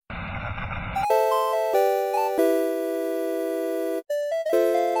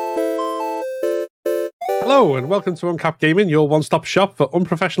Hello and welcome to Uncapped Gaming, your one-stop shop for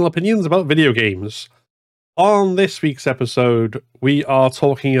unprofessional opinions about video games. On this week's episode, we are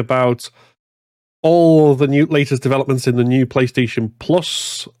talking about all the latest developments in the new PlayStation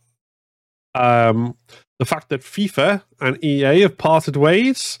Plus, the fact that FIFA and EA have parted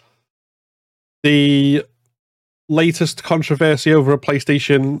ways, the latest controversy over a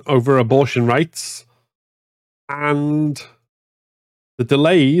PlayStation over abortion rights, and the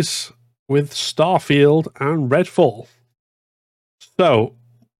delays with Starfield and Redfall. So,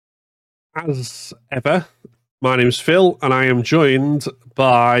 as ever, my name is Phil, and I am joined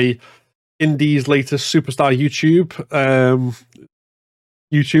by Indie's latest superstar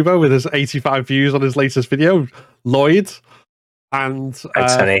YouTuber with his 85 views on his latest video, Lloyd. And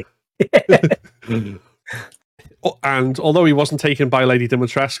Tony. And although he wasn't taken by Lady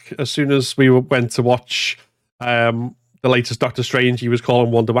Dimitrescu, as soon as we went to watch the latest Doctor Strange, he was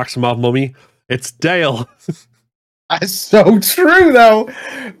calling Wanda Maximoff mummy. It's Dale. That's so true, though.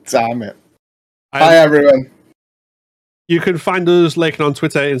 Damn it. Hi, everyone. You can find us lurking on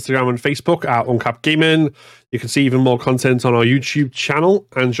Twitter, Instagram, and Facebook at Uncapped Gaming. You can see even more content on our YouTube channel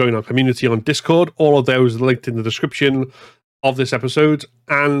and join our community on Discord. All of those are linked in the description of this episode.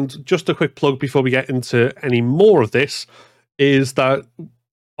 And just a quick plug before we get into any more of this is that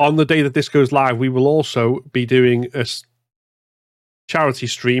on the day that this goes live, we will also be doing a charity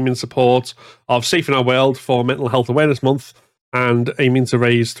stream in support of Safe in Our World for Mental Health Awareness Month and aiming to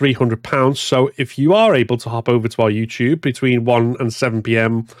raise £300. So if you are able to hop over to our YouTube between 1 and 7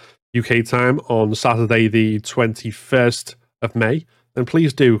 p.m. UK time on Saturday, the 21st of May, then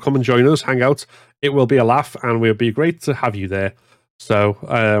please do come and join us, hang out. It will be a laugh and we'll be great to have you there. So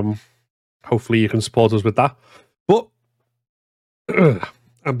hopefully you can support us with that. But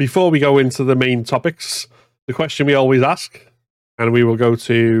and before we go into the main topics, the question we always ask, and we will go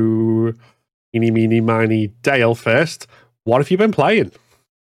to Eeny, Meeny, Miny, Dale first. What have you been playing?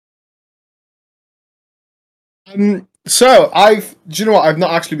 So do you know what? I've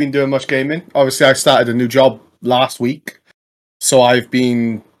not actually been doing much gaming. Obviously, I started a new job last week, so I've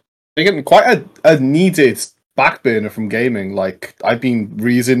been getting quite a needed back burner from gaming. Like, I've been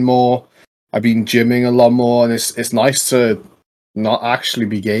reading more, I've been gymming a lot more, and it's nice to not actually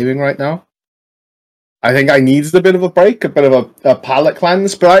be gaming right now. I think I needed a bit of a break, a bit of a palate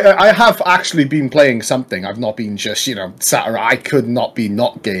cleanse, but I have actually been playing something. I've not been just, sat around. I could not be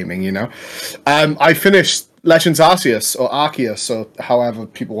not gaming, I finished Legends Arceus, or Arceus, or however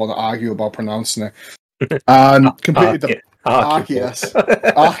people want to argue about pronouncing it. Completed the Arceus.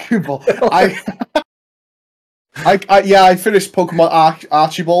 Arguable. I finished Pokemon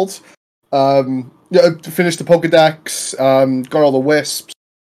Archibald. Finished the Pokedex, got all the Wisps.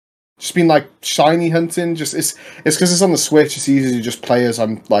 Just been like shiny hunting. Just it's because it's on the Switch. It's easy to just play as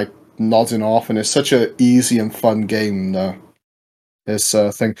I'm like nodding off, and it's such a easy and fun game. This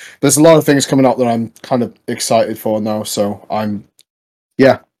thing. There's a lot of things coming out that I'm kind of excited for now. So I'm,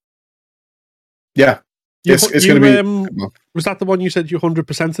 yeah. It's going to be. Was that the one you said you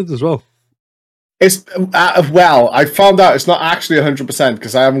 100%ed as well? It's well, I found out it's not actually 100%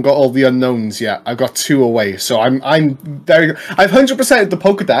 because I haven't got all the unknowns yet. I've got 2 away, so I'm very. I've 100%ed the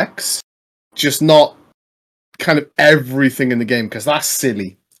Pokedex, just not kind of everything in the game because that's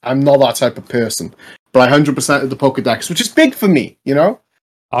silly. I'm not that type of person, but I 100%ed the Pokedex, which is big for me. I don't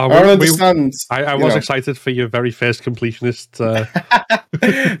understand. I was excited for your very first completionist.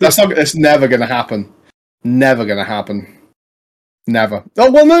 It's never going to happen. Never going to happen. Never.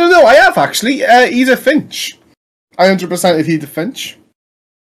 Oh, well, no. I have, actually. Edith Finch. I 100%ed Edith Finch.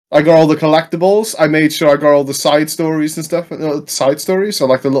 I got all the collectibles. I made sure I got all the side stories and stuff. Side stories? So,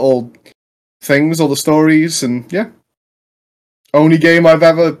 like, the little things, all the stories, and, yeah. Only game I've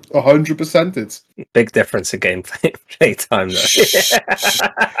ever 100%ed. Big difference in gameplay time, though. Shh.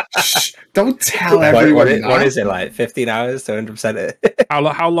 Don't tell everyone what is it, like 15 hours to 100% it?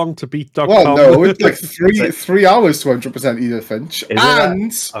 How long to beat Dr. Well, no, it's like three hours to 100% Edith Finch. And I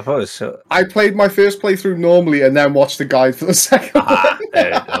thought it was so. I played my first playthrough normally and then watched the guide for the second one.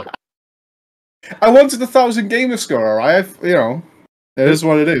 There you go. I wanted 1,000 gamer score, alright? It is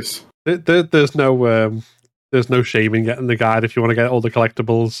what it is. There's no shame in getting the guide if you want to get all the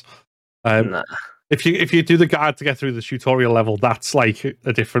collectibles. Nah. If you do the guide to get through the tutorial level, that's like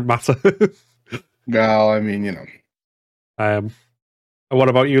a different matter. No, I mean, What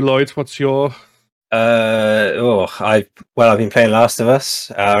about you, Lloyd? What's your? I've been playing Last of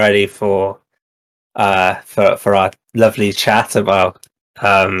Us already for our lovely chat about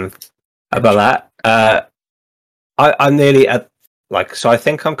that. I'm nearly at so I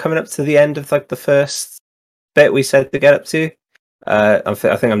think I'm coming up to the end of the first bit we said to get up to. I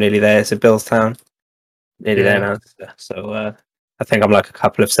think I'm nearly there. It's at Billstown. nearly Yeah. there now. So I think I'm like a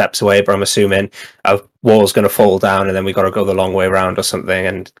couple of steps away, but I'm assuming a wall's going to fall down, and then we got to go the long way around or something,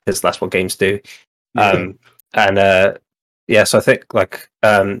 and because that's what games do. Yeah. Yeah, so I think like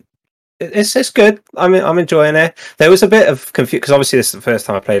it's good. I'm enjoying it. There was a bit of confusion because obviously this is the first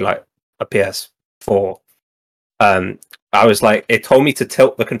time I played like a PS4. I was like, it told me to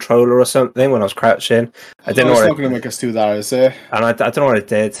tilt the controller or something when I was crouching. I didn't know it's what not going to make us do that, is it? and I don't know what it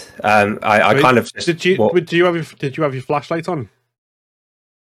did. I Wait, kind of just, did you have your flashlight on?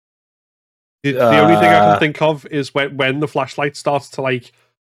 The only thing I can think of is when the flashlight starts to like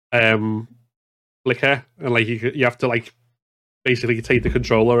flicker, and like you have to like basically take the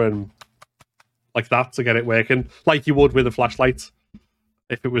controller and like that to get it working, like you would with a flashlight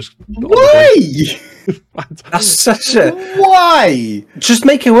if it was. Why? That's such a Why? just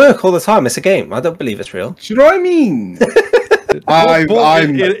make it work all the time. It's a game. I don't believe it's real. Do you know what I mean? It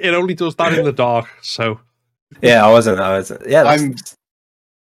only does that in the dark, so Yeah, I wasn't. Yeah,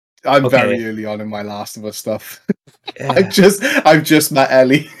 I'm Okay. very early on in my Last of Us stuff. yeah. I've just met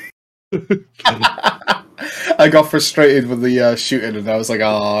Ellie. I got frustrated with the shooting, and I was like,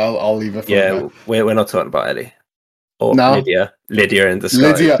 "Oh, I'll leave it for a Yeah, bit." we're not talking about Ellie or No. Lydia in the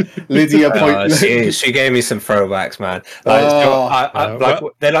sky. Lydia. She gave me some throwbacks, man. Like,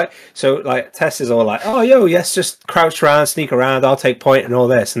 they're like, so like Tess is all like, oh yo, yes, just crouch around, sneak around, I'll take point and all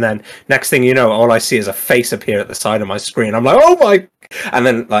this, and then next thing you know, all I see is a face appear at the side of my screen. I'm like, oh my, and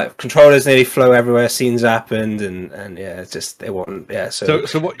then like controllers nearly flow everywhere, scenes happened, and yeah, it's just they want So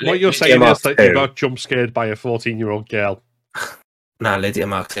what you're saying is that you got jump scared by a 14-year-old girl. Nah, Lydia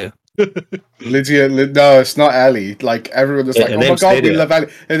Mark II. Lydia, no, it's not Ellie. Like everyone is like, Her "Oh my name's god, Lydia. we love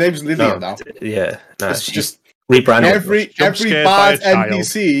Ellie." Her name's Lydia now. Yeah, no, It's she's just rebranded. every scared by a bad child.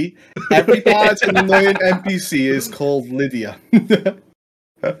 NPC, every bad and annoying NPC is called Lydia.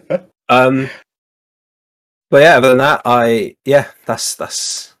 But yeah, other than that,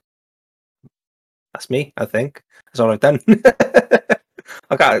 that's me. I think that's all I've done.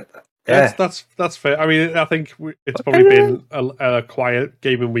 I got That's fair. I mean, I think it's probably been a quiet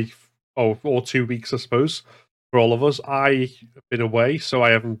gaming week or 2 weeks, I suppose, for all of us. I have been away, so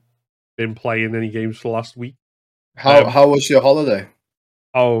I haven't been playing any games for the last week. How was your holiday?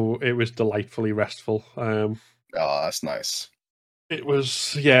 Oh, it was delightfully restful. Oh, that's nice. It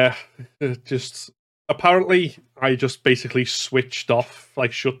was, yeah. Just apparently, I just basically switched off,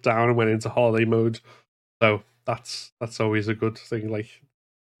 like shut down, and went into holiday mode. So that's always a good thing. Like,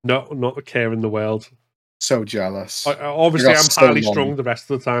 not a care in the world. So jealous. Obviously, You got I'm so highly long. strung the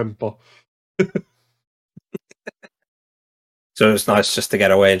rest of the time, but so it's nice just to get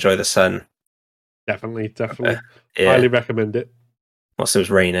away, enjoy the sun. definitely, Yeah, highly recommend it. once it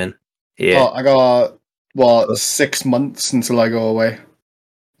was raining. Yeah, Oh, I got 6 months until I go away.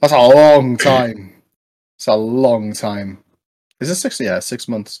 That's a long time. It's a long time. Is it 6? Yeah, 6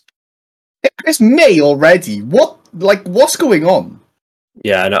 months. It's May already. What's going on?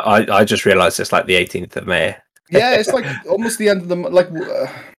 yeah. No, I just realised it's like the 18th of May. Yeah, it's like almost the end of the month. Like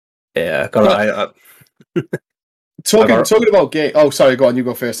Yeah, talking about game. Oh, sorry. Go on. You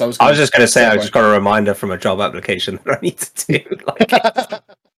go first. I was just going to say I just got a reminder from a job application that I need to do.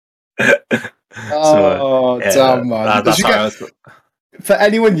 Damn, man. For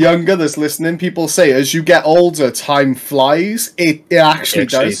anyone younger that's listening, people say as you get older, time flies. It actually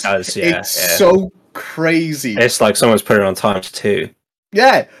does. It's so crazy. It's like someone's put it on times 2.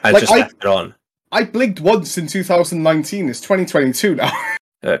 Yeah, I just left it on. I blinked once in 2019. It's 2022 now.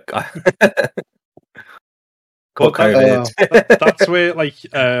 Got COVID. That's where, like,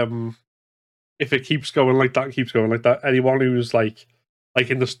 if it keeps going like that, anyone who's like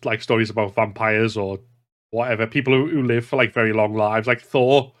in the like stories about vampires or whatever, people who live for like very long lives, like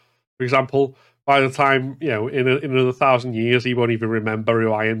Thor, for example, by the time, you know, in another 1,000 years, he won't even remember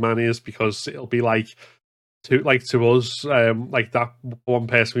who Iron Man is, because it'll be like to us, like that one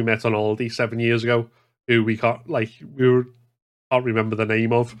person we met on holiday 7 years ago, who we can't remember the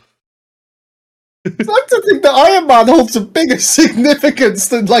name of. It's like to think that Iron Man holds a bigger significance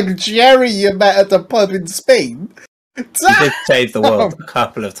than like Jerry you met at the pub in Spain. He did save the world a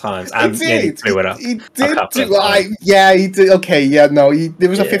couple of times and nearly blew it up. He did he did. Okay, yeah, no, there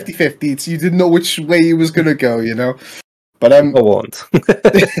was a 50-50, so you didn't know which way he was going to go, you know? But warned.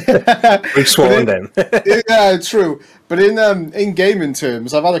 We've sworn him. Yeah, true. But in gaming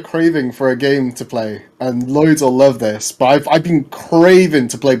terms, I've had a craving for a game to play, and Lloyd will love this, but I've been craving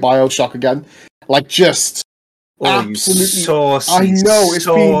to play BioShock again. Like, just absolutely saucy, I know, it's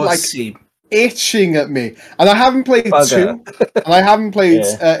been like itching at me, and I haven't played 2, and I haven't played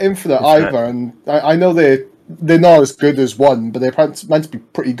Infinite either. And I know they're they're not as good as 1, but they're meant to be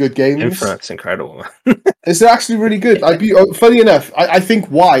pretty good games. Infinite's incredible. It's actually really good. Funny enough, I think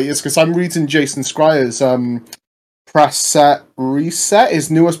why is because I'm reading Jason Schreier's Press Set Reset, his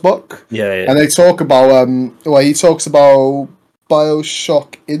newest book. Yeah. And they talk about he talks about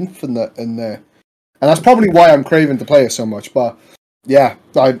BioShock Infinite in there, and that's probably why I'm craving to play it so much. But yeah,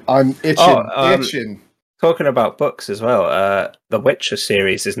 I'm itching. Talking about books as well, the Witcher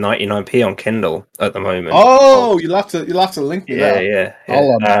series is 99p on Kindle at the moment. Oh, you'll have to link me there. Yeah.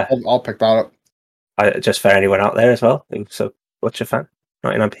 I'll pick that up. Just for anyone out there as well who's a Witcher fan,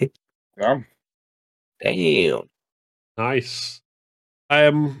 99p. Yeah. Damn. Nice.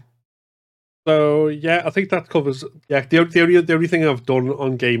 So yeah, I think that covers. Yeah, the only thing I've done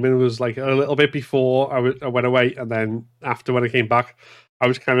on gaming was like a little bit before I went away, and then after when I came back, I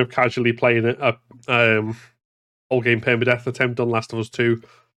was kind of casually playing a whole game permadeath attempt on Last of Us 2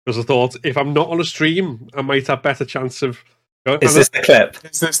 because I thought if I'm not on a stream, I might have better chance of. Is this the clip?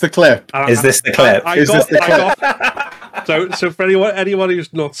 Is this the clip? Is this the clip? So for anyone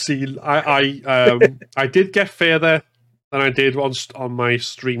who's not seen, I did get further than I did on my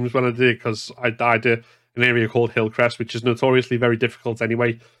streams when I did because I died an area called Hillcrest, which is notoriously very difficult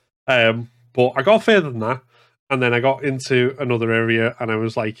anyway. But I got further than that, and then I got into another area, and I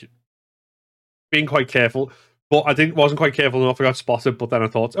was like being quite careful. But I wasn't quite careful enough. I got spotted, but then I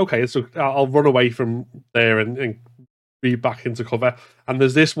thought, okay, so I'll run away from there and be back into cover. And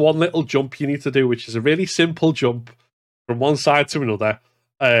there's this one little jump you need to do, which is a really simple jump from one side to another.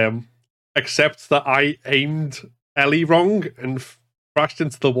 Except that I aimed Ellie wrong and crashed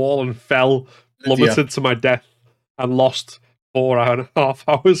into the wall and fell, plummeted to my death, and lost 4.5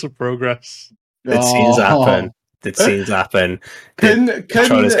 hours of progress. Did scenes happen?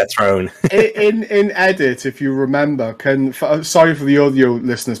 Controllers get thrown. in edit, if you remember, sorry for the audio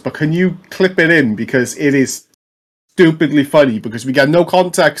listeners, but can you clip it in because it is stupidly funny because we get no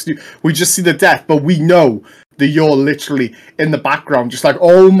context. We just see the death, but we know that you're literally in the background, just like,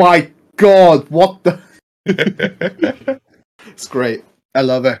 oh my god, what the. It's great. I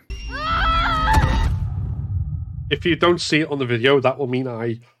love it. If you don't see it on the video, that will mean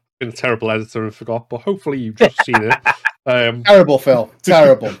I've been a terrible editor and forgot, but hopefully you've just seen it. Terrible, Phil.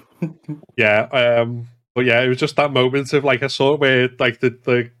 Terrible. Yeah. But yeah, it was just that moment of like I saw where like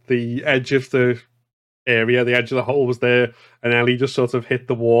the edge of the area, the edge of the hole was there, and Ellie just sort of hit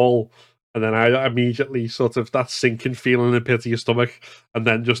the wall, and then I immediately sort of that sinking feeling in the pit of your stomach, and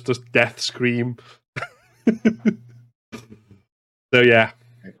then just this death scream. So yeah,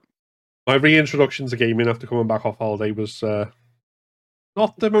 my reintroduction to gaming after coming back off holiday was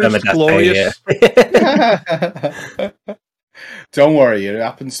not the most glorious. Don't worry, it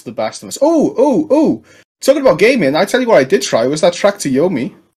happens to the best of us. Oh! Talking about gaming, I tell you what I did try was that Track to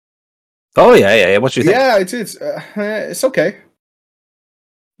Yomi. Oh yeah. What do you think? Yeah, I did. It's okay.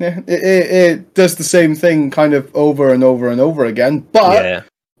 Yeah, it does the same thing kind of over and over and over again, but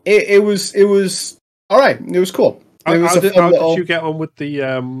it was all right. It was cool. It was how did you get on with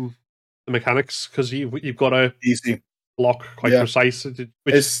the mechanics? Because you've got a easy block quite precise.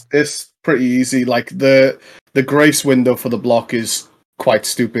 It's pretty easy. Like the grace window for the block is quite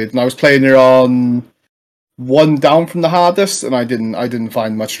stupid, and I was playing it on one down from the hardest, and I didn't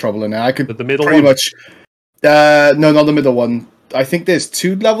find much trouble in it. I could the middle pretty one? much. No, not the middle one. I think there's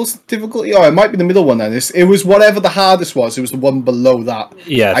 2 levels of difficulty. Oh, it might be the middle one then. It was whatever the hardest was. It was the one below that.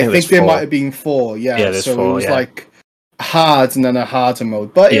 Yeah, I think there might have been 4. Yeah, there's so 4, it was like hard and then a harder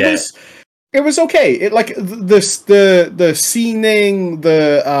mode. But it was okay. It like the scening,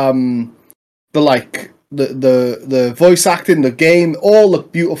 the voice acting, the game all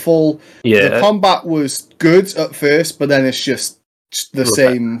looked beautiful. Yeah, the combat was good at first, but then it's just the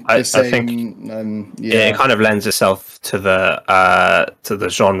same. I think, it kind of lends itself to the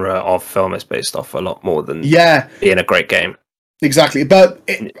genre of film it's based off a lot more than being a great game. Exactly, but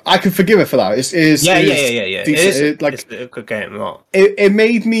I can forgive it for that. It's It's a good game. Not. It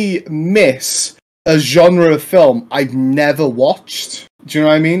made me miss a genre of film I've never watched. Do you know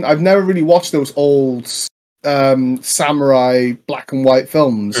what I mean? I've never really watched those old samurai black and white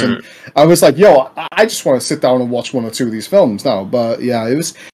films, and I was like, "Yo, I just want to sit down and watch 1 or 2 of these films now." But yeah, it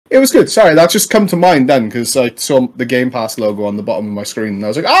was good. Sorry, that just come to mind then because I saw the Game Pass logo on the bottom of my screen, and I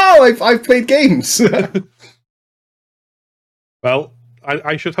was like, "Oh, I've played games." Well,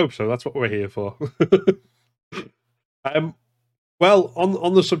 I should hope so. That's what we're here for. Well,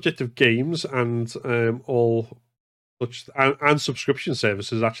 on the subject of games and all such and subscription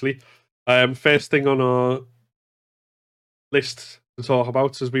services, actually, first thing on our list to talk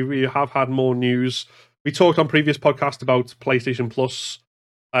about is we have had more news. We talked on previous podcast about PlayStation Plus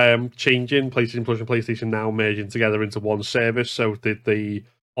changing PlayStation Plus and PlayStation Now merging together into one service. So did the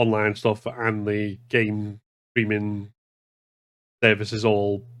online stuff and the game streaming services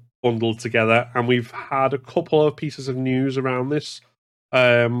all bundled together. And we've had a couple of pieces of news around this.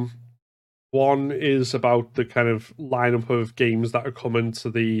 One is about the kind of lineup of games that are coming to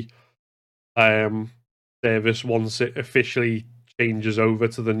the service once it officially changes over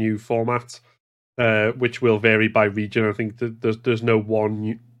to the new format, which will vary by region. I think that there's no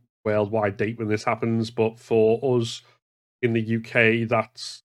one worldwide date when this happens, but for us in the UK,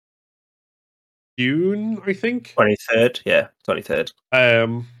 that's June, I think. 23rd, yeah, 23rd.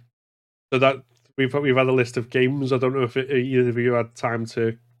 So that we've had a list of games. I don't know if either of you had time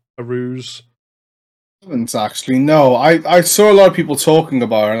to peruse. I haven't actually. No, I saw a lot of people talking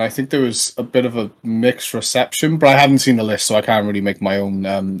about it, and I think there was a bit of a mixed reception, but I haven't seen the list, so I can't really make my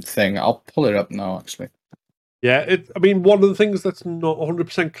own thing. I'll pull it up now, actually. Yeah, I mean, one of the things that's not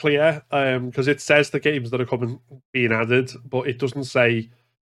 100% clear, because it says the games that are coming being added, but it doesn't say,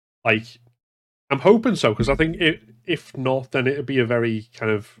 like, I'm hoping so, because I think if not, then it'd be a very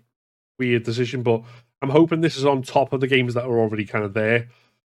kind of weird decision, but I'm hoping this is on top of the games that are already kind of there,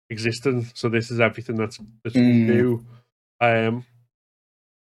 existing, so this is everything that's new. It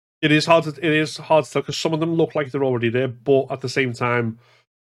is hard to tell, because some of them look like they're already there, but at the same time,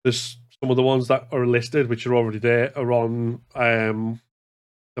 there's some of the ones that are listed, which are already there, are on the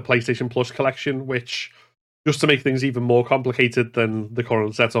PlayStation Plus collection, which, just to make things even more complicated than the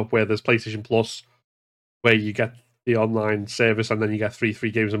current setup, where there's PlayStation Plus, where you get the online service and then you get free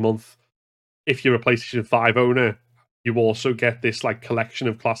games a month. If you're a PlayStation 5 owner, you also get this like collection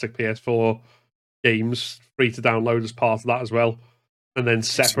of classic PS4 games free to download as part of that as well. And then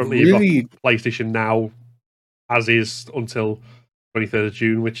separately, you've got PlayStation Now, as is until 23rd of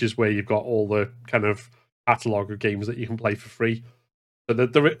June, which is where you've got all the kind of catalogue of games that you can play for free.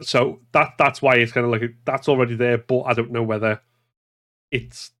 So that's why it's kind of like that's already there, but I don't know whether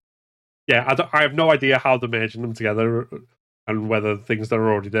it's I have no idea how they're merging them together and whether things that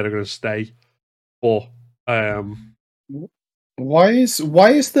are already there are going to stay. But why is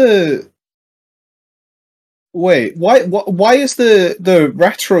the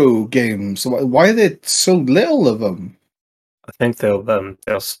retro games? Why are there so little of them? I think they'll bring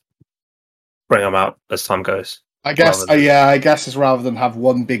them out as time goes. I guess, I guess it's rather than have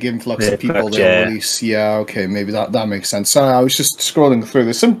one big influx of people they'll release. Yeah, okay, maybe that makes sense. Sorry, I was just scrolling through.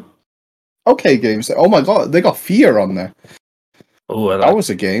 There's some okay games. Oh my god, they got Fear on there. Oh, that was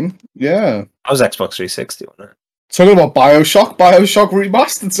a game. Yeah, that was Xbox 360 on it. Talking about Bioshock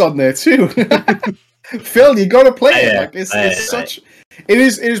Remastered's on there too. Phil, you got to play it. Like it's such.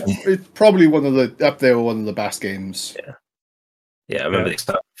 It's probably one of the up there with one of the best games. Yeah, I remember the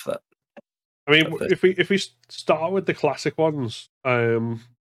start for that. I mean, if we start with the classic ones, I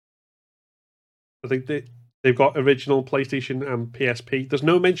think they've got original PlayStation and PSP. There's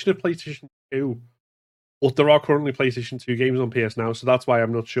no mention of PlayStation 2, but there are currently PlayStation 2 games on PS Now, so that's why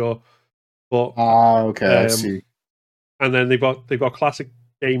I'm not sure. But okay, I see. And then they've got classic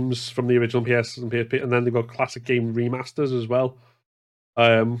games from the original PS and PSP, and then they've got classic game remasters as well.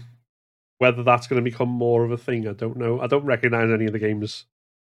 Whether that's going to become more of a thing, I don't know. I don't recognize any of the games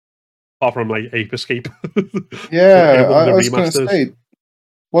apart from like Ape Escape. Yeah, I was going to say,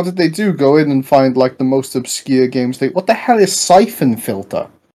 what did they do? Go in and find like the most obscure games? What the hell is Siphon Filter?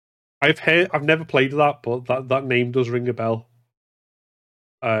 I've never played that, but that name does ring a bell.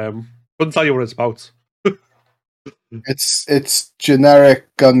 Couldn't tell you what it's about. It's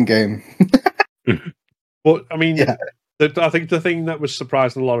generic gun game. But I mean, I think the thing that was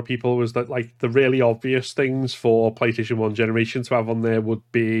surprising a lot of people was that like the really obvious things for PlayStation 1 generation to have on there would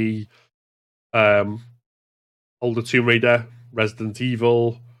be older Tomb Raider, Resident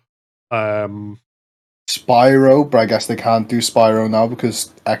Evil, Spyro, but I guess they can't do Spyro now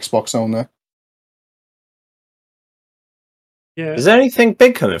because Xbox own it. Yeah. Is there anything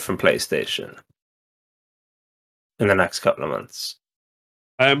big coming from PlayStation in the next couple of months?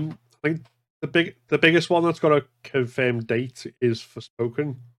 I think the biggest one that's got a confirmed date is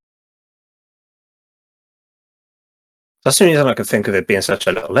Forspoken. That's the reason I could think of it being such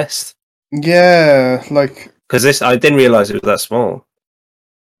a little list. Yeah, like because I didn't realize it was that small.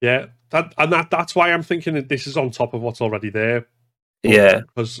 Yeah, that's why I'm thinking that this is on top of what's already there. Yeah,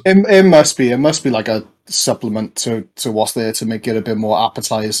 because it must be like a supplement to what's there to make it a bit more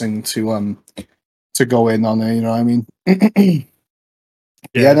appetizing to go in on it. You know what I mean?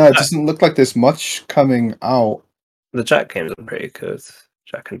 No, it doesn't look like there's much coming out. The Jack games are pretty good.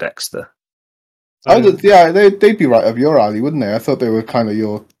 Jack and Dexter. They'd be right up your alley, wouldn't they? I thought they were kind of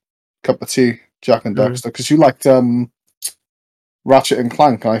your cup of tea, Jack and Dexter, because you liked Ratchet and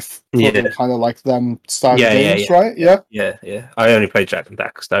Clank. I thought Yeah. they were kind of like them style Yeah, of yeah, games, yeah. right? Yeah. Yeah. I only played Jack and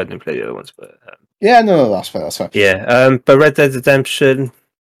Daxter. I didn't play the other ones, but Yeah, no, that's fair. That's fair. yeah. But Red Dead Redemption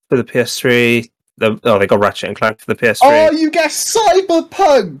for the PS3. They got Ratchet and Clank for the PS3. Oh, you get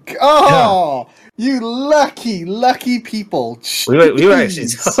Cyberpunk! Oh, you lucky people. We were actually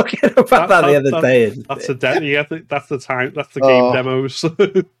Jeez. talking about that the other day. That's the that's the time. That's the game demos.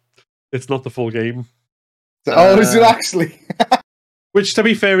 It's not the full game. Oh, is it actually? Which, to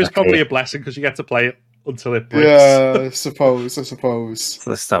be fair, is probably Okay. a blessing because you get to play it until it breaks. Yeah, I suppose. So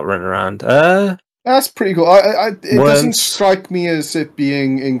let's start running around. That's pretty cool. It doesn't strike me as it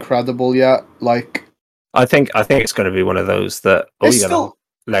being incredible yet. Like, I think it's going to be one of those that It's you got still-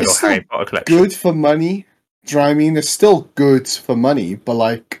 a Lego it's still Harry Potter collection. good for money. Do you know what I mean? It's still good for money, but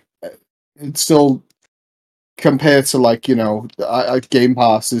like, it's still compared to like Game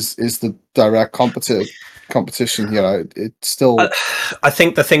Pass is the direct competition. You know, it's still. I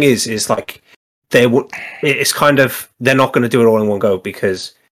think the thing is like it's kind of they're not going to do it all in one go,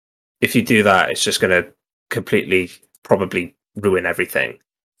 because if you do that, it's just going to completely probably ruin everything.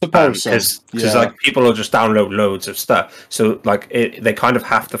 Suppose so. Because Yeah. like people will just download loads of stuff, so like they kind of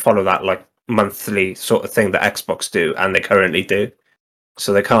have to follow that like monthly sort of thing that Xbox do, and they currently do.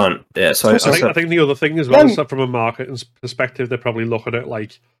 So they can't. Yeah. So I think the other thing as well is that from a marketing perspective, they're probably looking at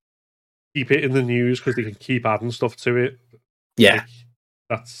like keep it in the news because they can keep adding stuff to it. yeah. Like,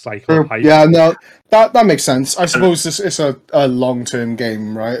 that's cycle hype. Yeah, no, that makes sense. I suppose it's a long term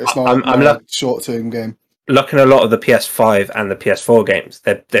game, right? It's not a short term game. Looking at a lot of the PS5 and the PS4 games,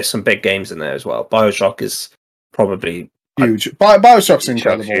 there's some big games in there as well. BioShock is probably huge. BioShock's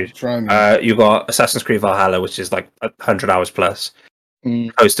incredible. You've got Assassin's Creed Valhalla, which is like 100 hours plus.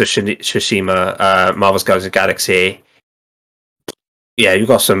 Ghost of Tsushima, Marvel's Guardians of the Galaxy. Yeah, you've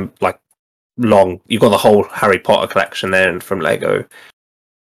got some like long. You've got the whole Harry Potter collection there from Lego.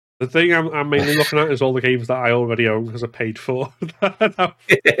 The thing I'm mainly looking at is all the games that I already own because I paid for. And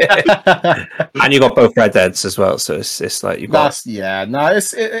you got both Red Deads as well, so it's like you got.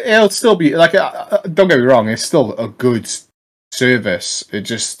 It'll still be like. Don't get me wrong, it's still a good service. It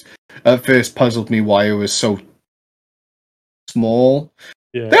just at first puzzled me why it was so small.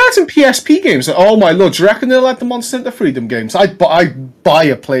 Yeah. There are some PSP games. Oh my lord, do you reckon they're like the Monster Hunter Freedom games? I'd buy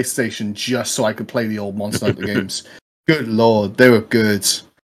a PlayStation just so I could play the old Monster Hunter games. Good lord, they were good.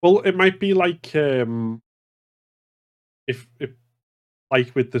 Well, it might be like if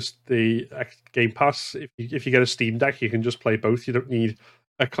like with the Game Pass, if you get a Steam Deck, you can just play both. You don't need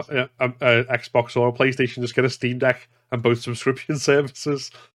a Xbox or a PlayStation. Just get a Steam Deck and both subscription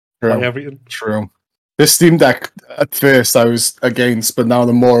services. Play everything. True. The Steam Deck at first I was against, but now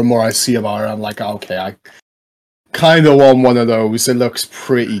the more and more I see about it, I'm like, okay, I kind of want one of those. It looks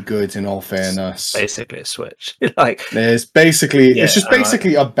pretty good, in all fairness. It's basically a Switch. Like it's just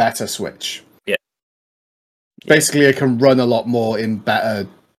basically a better Switch. Yeah. Basically, it can run a lot more in better,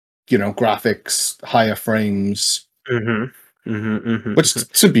 graphics, higher frames. Which,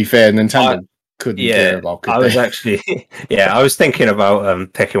 to be fair, Nintendo couldn't care about. I was thinking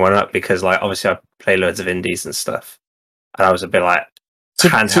about picking one up because, like, obviously I play loads of indies and stuff, and I was a bit like,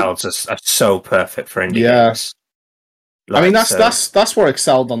 handhelds are so perfect for indie games. Like, I mean, that's where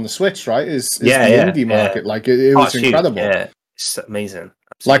excelled on the Switch, right? Is the indie market. Like, it was incredible. Yeah, it's amazing.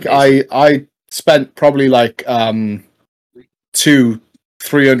 Like, I spent probably like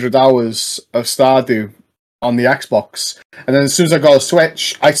 200-300 hours of Stardew on the Xbox, and then as soon as I got a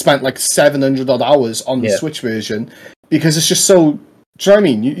Switch, I spent like 700 odd hours on the Switch version because it's just so. Do you know what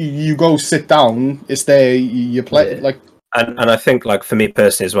I mean? You go sit down, it's there, you play like. And I think, like, for me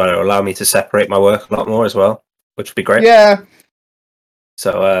personally as well, it'll allow me to separate my work a lot more as well, which would be great. Yeah.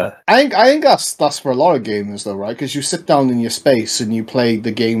 So I think that's for a lot of gamers though, right? Because you sit down in your space and you play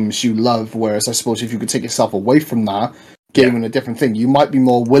the games you love. Whereas I suppose if you could take yourself away from that, gaming a different thing, you might be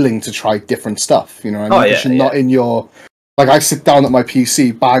more willing to try different stuff. You know what I mean? Because you're not in your. Like, I sit down at my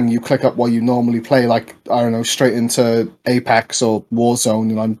PC, bang, you click up what you normally play, like, I don't know, straight into Apex or Warzone,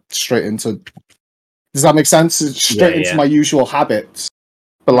 and I'm straight into. Does that make sense? It's straight into my usual habits.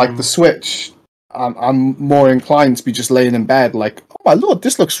 But like the Switch, I'm more inclined to be just laying in bed, like, oh my lord,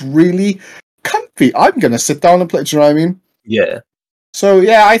 this looks really comfy. I'm gonna sit down and play. Do you know what I mean? Yeah. So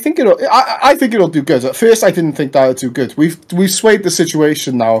yeah, I think it'll do good. At first, I didn't think that would do good. We've swayed the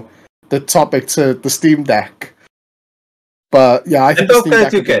situation now, the topic to the Steam Deck. But yeah, I think they're both going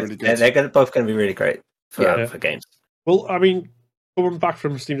to do good. Really good. They're both going to be really great for games. Well, I mean, going back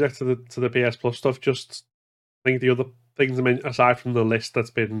from Steam Deck to the PS Plus stuff, just I think the other things I mean, aside from the list that's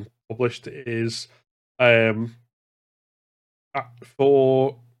been published, is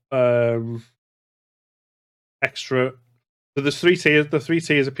for extra So there's three tiers. The three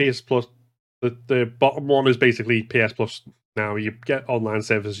tiers of PS Plus. The bottom one is basically PS Plus. Now you get online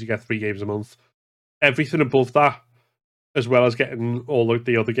services. You get 3 games a month. Everything above that, as well as getting all of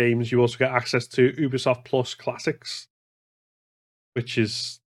the other games, you also get access to Ubisoft Plus Classics, which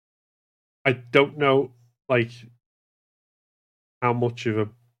is, I don't know, like, how much of a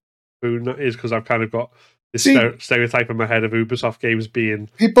boon that is, because I've kind of got this stereotype in my head of Ubisoft games being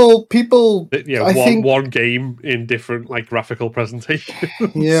people. I think one game in different like graphical presentations.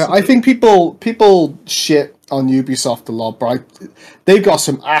 Yeah, I think people shit on Ubisoft a lot, but they've got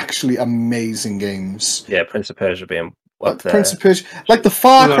some actually amazing games. Yeah, Prince of Persia being up there. Prince of Persia, like the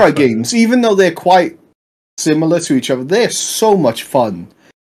Far Cry games, even though they're quite similar to each other, they're so much fun.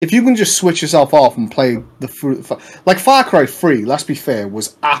 If you can just switch yourself off and play like Far Cry 3, let's be fair,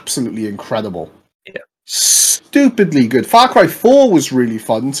 was absolutely incredible. Yeah. Stupidly good. Far Cry 4 was really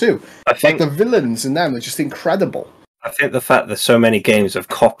fun too. I think the villains in them are just incredible. I think the fact that so many games have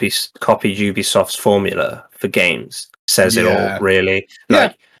copied Ubisoft's formula for games says it all, really.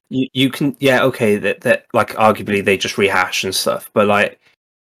 Like, you can, okay, that like arguably they just rehash and stuff, but like,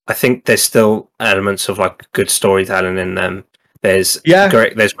 I think there's still elements of like good storytelling in them. There's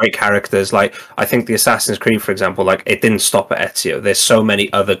great characters. Like, I think the Assassin's Creed, for example, like, it didn't stop at Ezio. There's so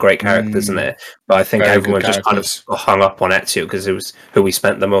many other great characters in there, but I think everyone just kind of hung up on Ezio because it was who we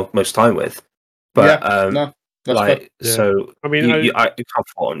spent the most time with. But so I mean, you can't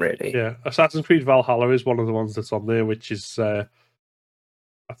fault him, really. Yeah, Assassin's Creed Valhalla is one of the ones that's on there, which is I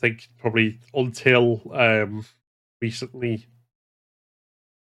think probably until recently,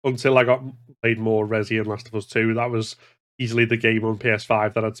 until I got played more Resi and Last of Us 2, that was easily the game on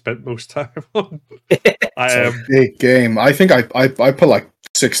PS5 that I'd spent most time on. It's a big game. I think I put like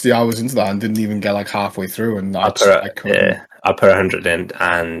 60 hours into that and didn't even get like halfway through, and I put 100 in,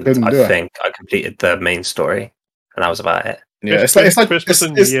 and I think I completed the main story, and that was about it. Yeah, it's like Christmas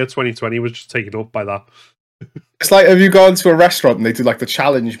and New Year 2020 was just taken up by that. It's like, have you gone to a restaurant and they do like the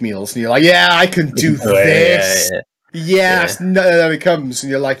challenge meals, and you're like, yeah, I can do this. Yes, then it comes,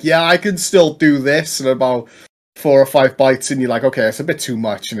 and you're like, yeah, I can still do this, and about 4 or 5 bites, and you're like, okay, it's a bit too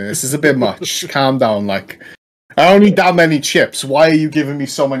much, and this is a bit much. Calm down, like, I don't need that many chips. Why are you giving me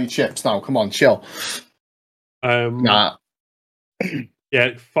so many chips now? Come on, chill. Nah.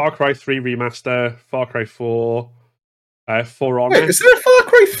 Yeah, Far Cry 3 remaster, Far Cry 4, For Honor. Wait, is there a Far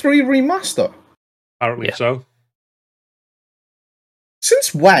Cry 3 remaster? Apparently so.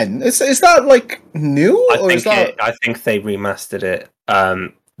 Since when? Is that like new? I think they remastered it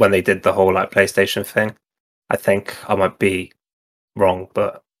when they did the whole like PlayStation thing. I think I might be wrong,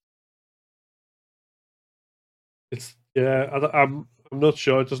 but it's I'm not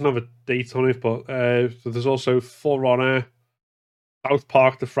sure. It doesn't have a date on it, but so there's also For Honor, South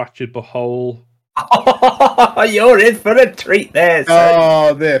Park: The Fractured But Whole. Oh, you're in for a treat there. Son.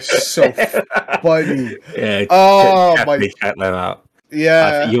 Oh, they're so funny. Yeah. Check them out.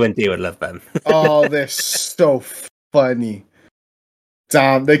 Yeah. You and D would love them. Oh, they're so funny.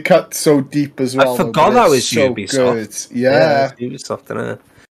 Damn, they cut so deep as well. I forgot that was so Ubisoft. Good. Yeah. Ubisoft, innit?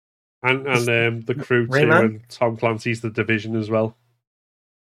 And The Crew 2 and Tom Clancy's The Division as well.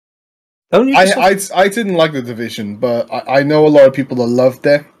 I didn't like The Division, but I know a lot of people that loved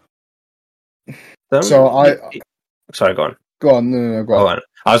it. Sorry, go on. Go on, no, go on.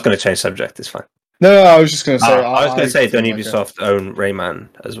 I was going to change subject, it's fine. No, I was just going to say... I was going to say, don't Ubisoft own Rayman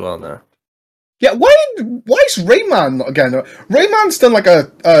as well now? Yeah, why is Rayman again? Rayman's done like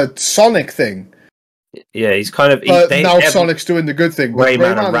a Sonic thing. Yeah, he's kind of... now Sonic's doing the good thing.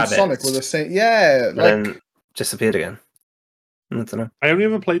 Rayman and Sonic were the same. Yeah, then disappeared again. I don't know. I only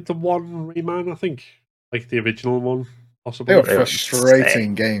ever played the one Rayman, I think. Like the original one, possibly. They were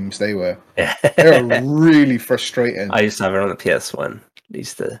frustrating games, they were. Yeah. They were really frustrating. I used to have it on the PS1.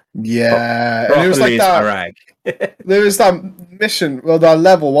 Yeah, and it was like that. There was that mission, that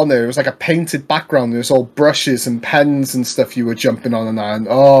level one there. It was like a painted background. There was all brushes and pens and stuff you were jumping on and that. And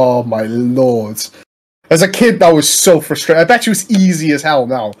oh my lord! As a kid, that was so frustrating. I bet you was easy as hell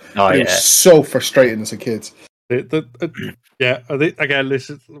now. It was so frustrating as a kid. I think again,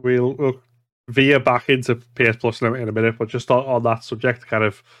 we'll veer back into PS Plus now in a minute, but just on that subject, kind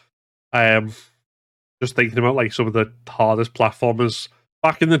of, just thinking about like some of the hardest platformers.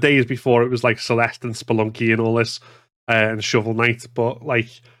 Back in the days before it was like Celeste and Spelunky and all this, and Shovel Knight, but like,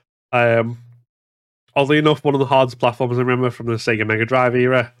 oddly enough, one of the hardest platformers I remember from the Sega Mega Drive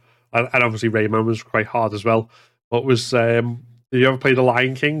era, and obviously Rayman was quite hard as well, but was, did you ever play The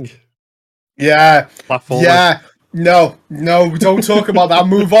Lion King? Yeah. Platformer? Yeah. No, don't talk about that.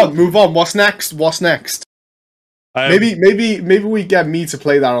 Move on. What's next? Maybe we get me to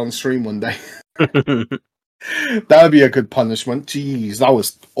play that on stream one day. That would be a good punishment. Jeez, that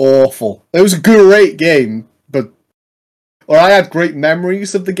was awful. It was a great game, or I had great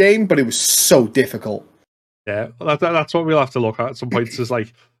memories of the game, but it was so difficult. Yeah, that's what we'll have to look at some points. Is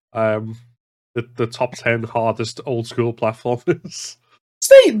like the top 10 hardest old school platformers.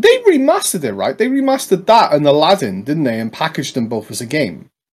 So they remastered it, right? They remastered that and Aladdin, didn't they? And packaged them both as a game.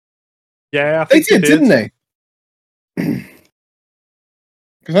 Yeah, I They think did, didn't they?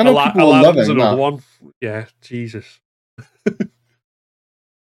 Because I know people were Aladdin's loving another that. one. Yeah, Jesus.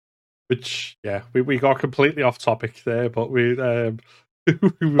 Which, yeah, we got completely off topic there, but we Well,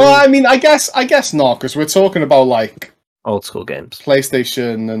 I mean, I guess not, because we're talking about like Old school games.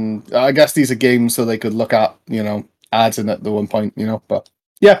 PlayStation, and I guess these are games so they could look at, ads in at the one point, But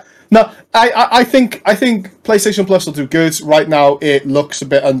yeah, no, I think PlayStation Plus will do good. Right now, it looks a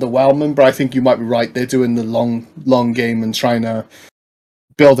bit underwhelming, but I think you might be right. They're doing the long game and trying to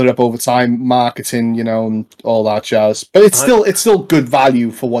build it up over time, marketing, and all that jazz. But it's still good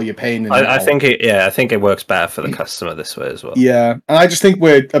value for what you're paying. I think it works better for the customer this way as well. Yeah, and I just think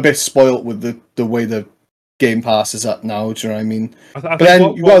we're a bit spoilt with the way the Game Pass is up now. Do you know what I mean? I but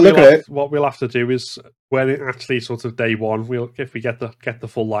then you gotta look at it. What we'll have to do is when it actually sort of day one, if we get the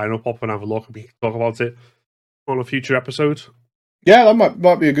full lineup up and have a look, and we can talk about it on a future episode. Yeah, that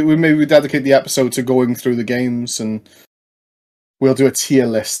might be a good. Maybe we dedicate the episode to going through the games, and we'll do a tier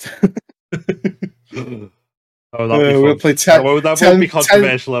list. We'll play that won't be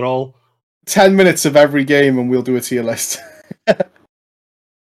controversial at all. 10 minutes of every game, and we'll do a tier list.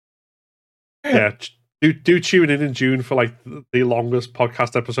 Yeah. Do tune in June for like the longest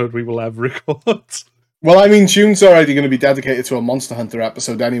podcast episode we will ever record. Well, I mean, June's already going to be dedicated to a Monster Hunter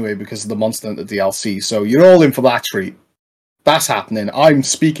episode anyway because of the Monster Hunter DLC. So you're all in for that treat. That's happening. I'm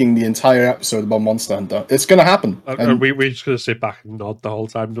speaking the entire episode about Monster Hunter. It's going to happen. We're just going to sit back and nod the whole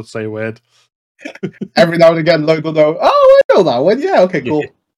time, not say a word. Every now and again, Lloyd will go, "Oh, I know that one. Yeah, okay, cool."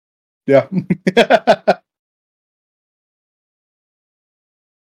 Yeah.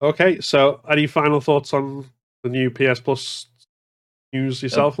 Okay, so any final thoughts on the new PS Plus news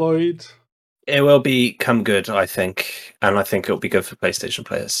yourself, Lloyd? It will become good, I think, and I think it'll be good for PlayStation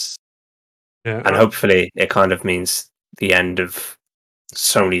players. Yeah, and hopefully it kind of means the end of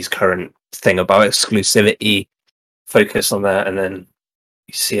Sony's current thing about exclusivity, focus on that, and then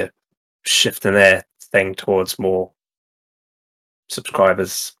you see a shift in their thing towards more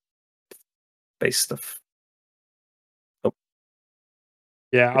subscribers based stuff.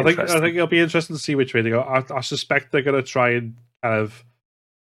 Yeah, I think it'll be interesting to see which way they go. I suspect they're going to try and kind of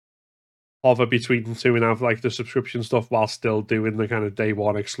hover between the two and have like the subscription stuff while still doing the kind of day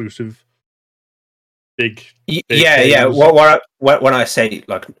one exclusive big yeah. When I say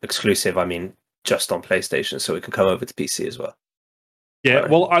like exclusive, I mean just on PlayStation, so it can come over to PC as well. Yeah,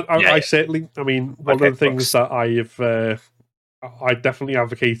 well, I certainly. I mean, one of the things that I definitely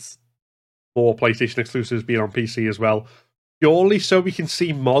advocate for PlayStation exclusives being on PC as well. Purely so we can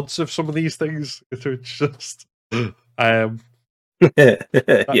see mods of some of these things. It's just that's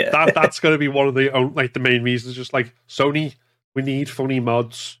going to be one of the main reasons. Just like Sony, we need funny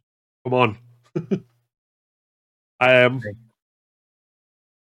mods. Come on.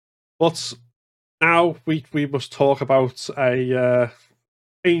 But now we must talk about a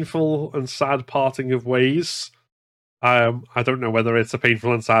painful and sad parting of ways. I don't know whether it's a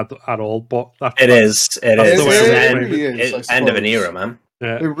painful and sad at all, but it is. It is. End of an era, man.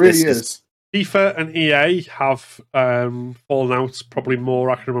 Yeah, it really is. FIFA and EA have fallen out probably more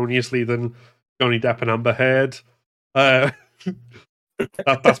acrimoniously than Johnny Depp and Amber Heard. That's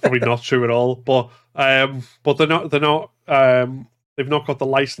probably not true at all, but they're not they've not got the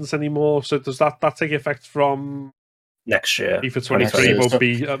license anymore. So does that take effect from next year? FIFA 23 won't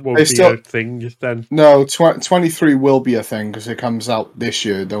be a thing then. No, 23 will be a thing because it comes out this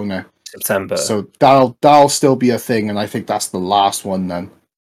year, don't it? September. So that'll still be a thing, and I think that's the last one then.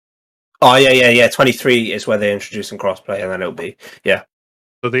 Oh yeah. 23 is where they're introducing crossplay, and then it'll be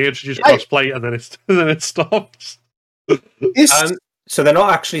So they introduce crossplay, and then it stops. So they're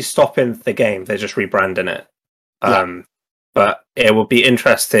not actually stopping the game; they're just rebranding it. But it will be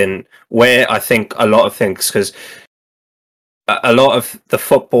interesting where I think a lot of things, because a lot of the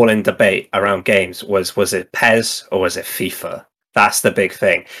footballing debate around games was it PES or was it FIFA? That's the big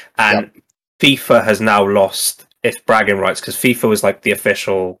thing, and FIFA has now lost its bragging rights because FIFA was like the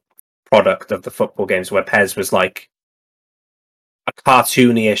official product of the football games, where PES was like a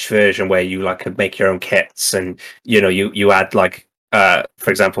cartoony-ish version where you like could make your own kits, and you had like for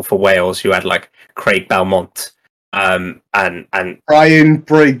example for Wales you had like Craig Belmont and Brian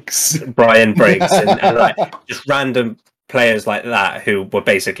Briggs and like just random players like that who were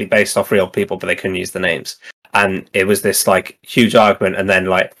basically based off real people, but they couldn't use the names. and it was this like huge argument, and then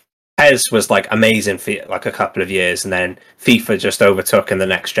like PES was like amazing for like a couple of years, and then FIFA just overtook in the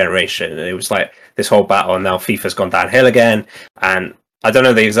next generation, and it was like this whole battle. And now FIFA's gone downhill again, and I don't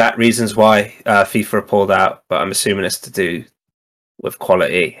know the exact reasons why FIFA pulled out, but I'm assuming it's to do with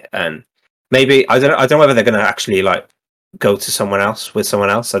quality, and maybe I don't know whether they're going to actually like go to someone else with someone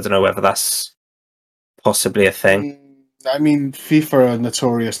else. I don't know whether that's possibly a thing. I mean, FIFA are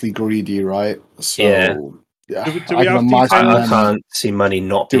notoriously greedy, right? So Yeah. Do we have details? I can't see money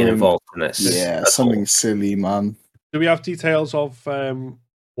not being involved in this. Yeah, something silly, man. Do we have details of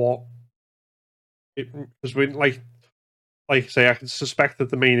what? Because we like say, I can suspect that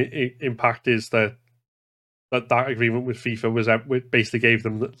the main impact is that agreement with FIFA was basically gave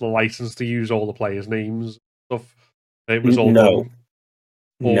them the license to use all the players' names and stuff. It was all no,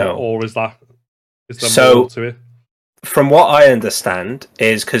 or is there more to it? From what I understand,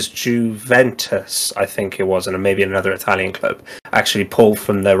 is because Juventus, I think it was, and maybe another Italian club, actually pulled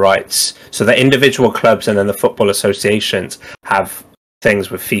from their rights. So the individual clubs and then the football associations have things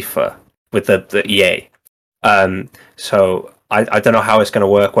with FIFA, with the EA. So I don't know how it's going to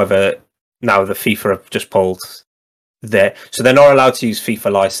work, whether now the FIFA have just pulled there. So they're not allowed to use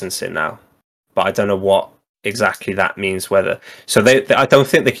FIFA licensing now. But I don't know what exactly that means, whether... So I don't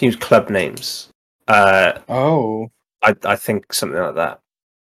think they can use club names. I think something like that.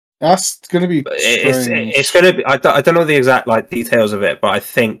 That's going to be it's going to be... I don't know the exact like details of it, but I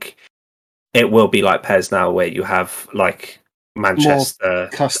think it will be like PES now, where you have like Manchester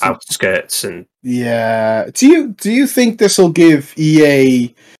outskirts and... Yeah. Do you think this will give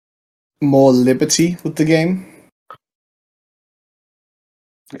EA more liberty with the game?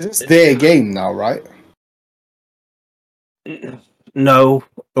 It's their game now, right? No,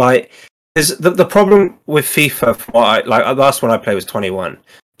 like... Is the problem with FIFA? From what the last one I played was 21,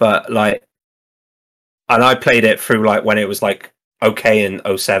 but like, and I played it through like when it was like okay in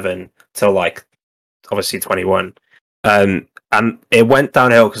 07 till like obviously 21, and it went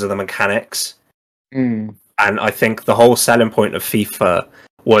downhill because of the mechanics. And I think the whole selling point of FIFA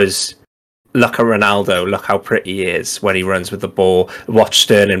was look at Ronaldo, look how pretty he is when he runs with the ball. Watch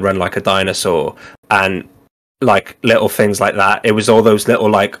Sterling run like a dinosaur, and like little things like that. It was all those little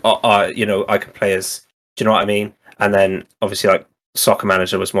like, you know, I can play as. Do you know what I mean? And then obviously like Soccer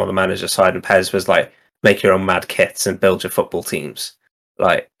Manager was more the manager side, and PES was like make your own mad kits and build your football teams.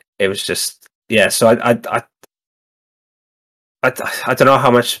 Like it was just So I don't know how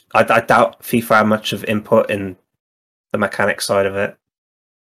much. I doubt FIFA had much of input in the mechanic side of it.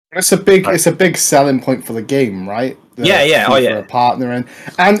 It's a big selling point for the game, right? A partner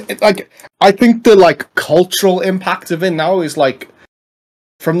and like I think the like cultural impact of it now is like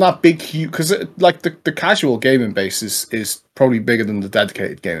from that big huge, because like the casual gaming base is probably bigger than the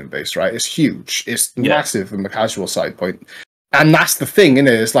dedicated gaming base, right? It's huge, it's massive from the casual side point, and that's the thing, isn't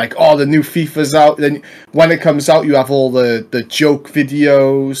it? It's like, oh, the new FIFA's out. Then when it comes out, you have all the joke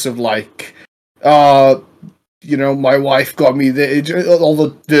videos of like, you know, my wife got me there's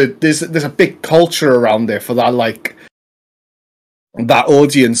a big culture around there for that, like that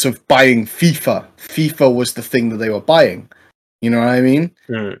audience of buying FIFA. FIFA was the thing that they were buying. You know what I mean?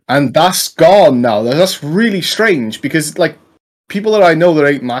 And that's gone now. That's really strange, because like people that I know that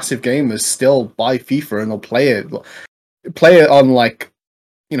ain't massive gamers still buy FIFA and they'll play it on like,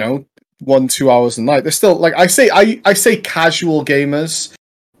 you know, 1-2 hours a night. They're still like, I say casual gamers,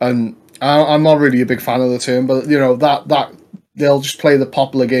 and I'm not really a big fan of the term, but you know that they'll just play the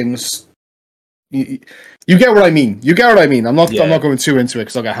popular games. You get what I mean. I'm not going too into it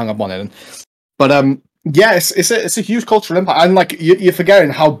because I'll get hung up on it. But yeah, it's a huge cultural impact, and like you're forgetting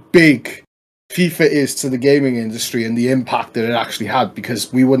how big FIFA is to the gaming industry and the impact that it actually had,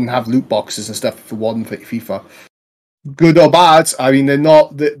 because we wouldn't have loot boxes and stuff if it wasn't for FIFA. Good or bad, I mean,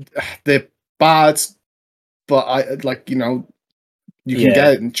 they're bad, but I like, you know, you can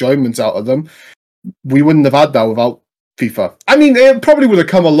get enjoyment out of them. We wouldn't have had that without FIFA. I mean, it probably would have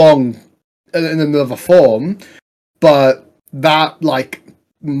come along in another form, but that like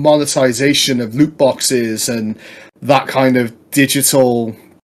monetization of loot boxes and that kind of digital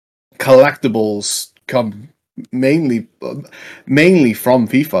collectibles come mainly from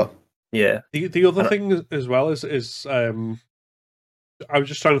FIFA. Yeah. The other thing as well is I was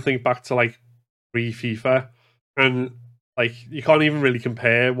just trying to think back to like pre-FIFA, and like you can't even really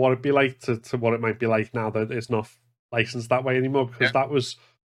compare what it'd be like to what it might be like now that it's not licensed that way anymore, because that was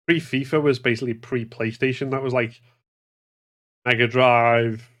pre-FIFA was basically pre-PlayStation. That was like Mega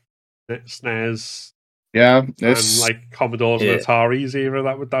Drive, SNES, and like Commodores and Ataris era.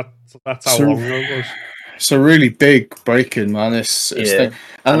 That's how long ago it was. It's a really big break-in, man. It's thing.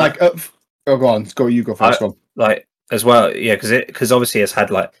 And like, go on, you go first. like as well, yeah, because obviously it's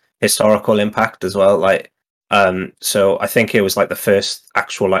had like historical impact as well. Like, so I think it was like the first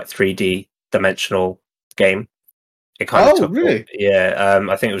actual like 3D dimensional game. It kind of Oh, took, really? yeah.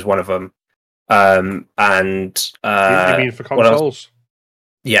 I think it was one of them. And You mean for what else? consoles?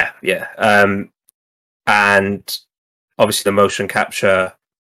 Yeah. And obviously the motion capture,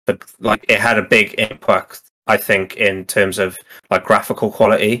 but like it had a big impact, I think, in terms of like graphical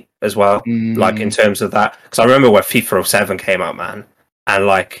quality as well. Like in terms of that, because I remember when FIFA 07 came out, man, and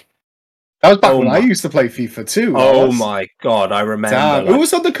like That was back oh when I my- used to play FIFA too. oh my god, I remember. Damn. Like, Who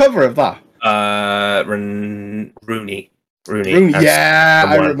was on the cover of that? Rooney. Yeah,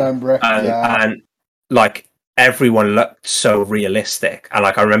 I someone. remember it. Yeah. And like everyone looked so realistic, and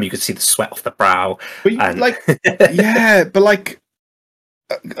like I remember you could see the sweat off the brow. But And like, yeah, but like,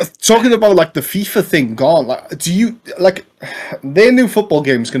 talking about like the FIFA thing gone. Like, do you like their new football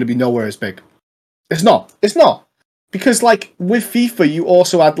game is going to be nowhere as big? It's not. It's not. Because like with FIFA, you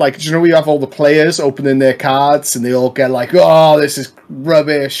also had like, do you know, you have all the players opening their cards and they all get like, oh, this is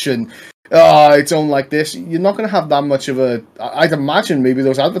rubbish and oh, I don't like this. You're not going to have that much of a. I'd imagine maybe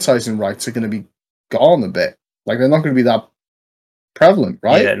those advertising rights are going to be gone a bit. Like they're not going to be that prevalent,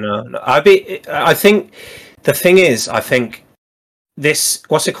 right? Yeah, no. I think the thing is, I think this,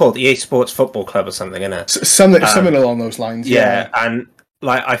 what's it called, EA Sports Football Club or something, isn't it? Something along those lines. Yeah, and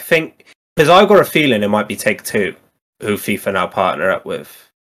like I think because I've got a feeling it might be Take-Two who FIFA now partner up with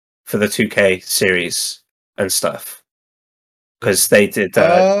for the 2K series and stuff, because they did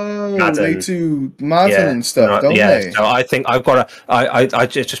Madden. They do Madden and stuff, don't they? So I think I've got I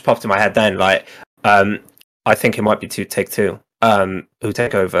just popped in my head then, like I think it might be Take-Two who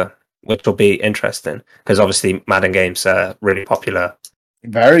take over, which will be interesting because obviously Madden games are really popular.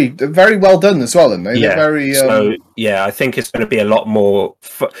 Very, very well done as well, and they? Yeah. They're very. So yeah, I think it's going to be a lot more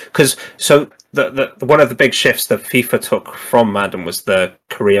because the one of the big shifts that FIFA took from Madden was the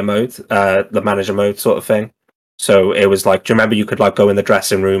career mode, the manager mode sort of thing. So it was like, do you remember you could like go in the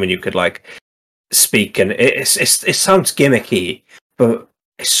dressing room and you could like speak, and it sounds gimmicky, but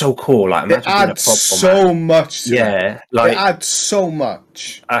it's so cool. Like it adds so much. Yeah, like it adds so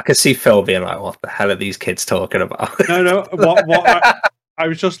much. I could see Phil being like, "What the hell are these kids talking about?" No. What I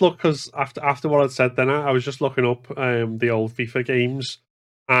was just looking, because after what I'd said, then I was just looking up the old FIFA games,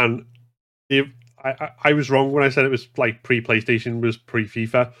 and I was wrong when I said it was like pre-PlayStation, was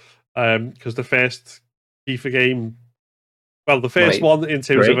pre-FIFA, because the first FIFA game, well, the first one in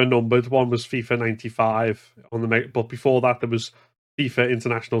terms of a numbered one was FIFA 95 on the, but before that there was FIFA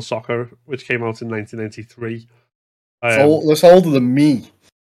International Soccer, which came out in 1993. That's older than me.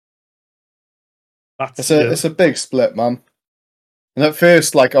 It's a big split, man. And at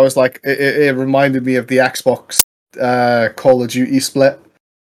first, like I was like, it reminded me of the Xbox Call of Duty split.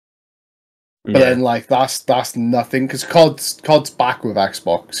 But then, like, that's nothing because COD's back with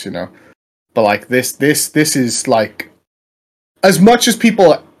Xbox, you know. But like this is like, as much as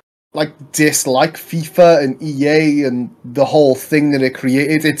people like dislike FIFA and EA and the whole thing that it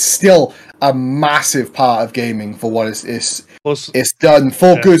created, it's still a massive part of gaming for what it's done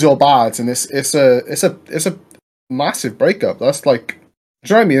for good or bad, and it's a massive breakup. That's like,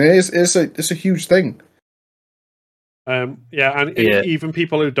 do you know what I mean? It's a huge thing. Even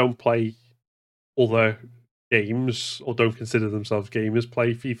people who don't play other games or don't consider themselves gamers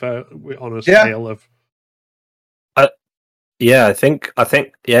play FIFA on a scale of. I think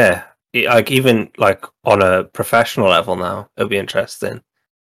like even like on a professional level now, it'll be interesting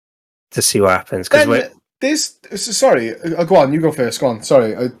to see what happens. Because sorry, go on, you go first. Go on.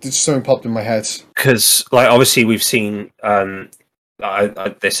 Sorry, just something popped in my head. Because like obviously we've seen,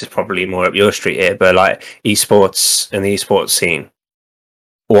 this is probably more up your street here, but like esports and the esports scene,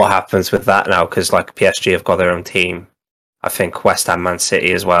 what happens with that now? Because like PSG have got their own team. I think West Ham, Man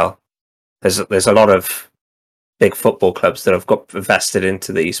City as well. There's a lot of big football clubs that have got invested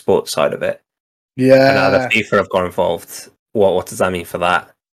into the esports side of it. Yeah. And now the FIFA have got involved. What does that mean for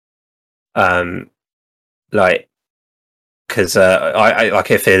that? Like, because I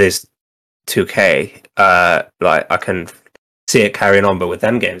like if it is 2K, like I can see it carrying on, but with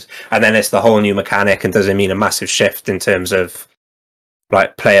them games, and then it's the whole new mechanic, and does it mean a massive shift in terms of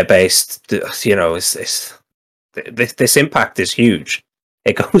like player based? You know, this impact is huge.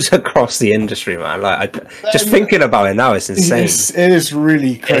 It goes across the industry, man. Like, just thinking about it now, it's insane. It is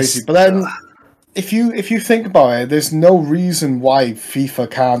really crazy. But then, if you think about it, there's no reason why FIFA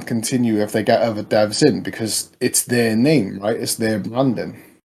can't continue if they get other devs in, because it's their name, right? It's their branding.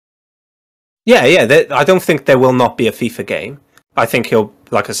 Yeah. I don't think there will not be a FIFA game. I think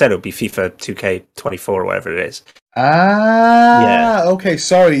like I said, it'll be FIFA 2K24 or whatever it is. Okay.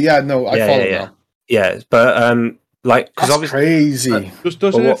 Sorry. Yeah. No, I follow now. Yeah, but like because That's obviously crazy. Does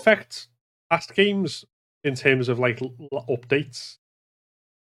it what- affect past games in terms of like updates?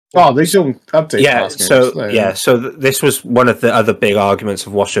 Oh, they don't update. yeah, past so games. yeah, so this was one of the other big arguments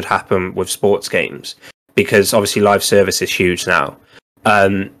of what should happen with sports games, because obviously live service is huge now.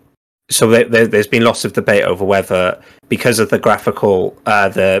 So there's been lots of debate over whether, because of the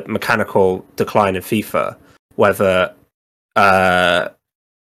the mechanical decline in FIFA, whether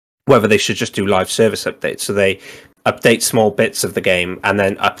they should just do live service updates. So they update small bits of the game and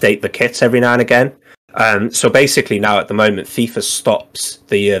then update the kits every now and again. So basically now at the moment, FIFA stops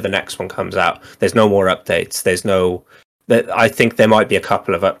the year the next one comes out. There's no more updates. I think there might be a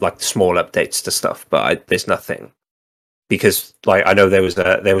couple of like small updates to stuff, but there's nothing. Because like I know there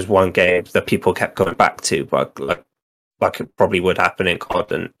was one game that people kept going back to, but like it probably would happen in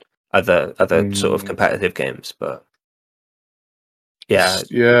COD and other sort of competitive games, but yeah,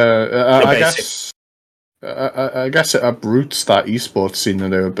 I guess it uproots that esports scene that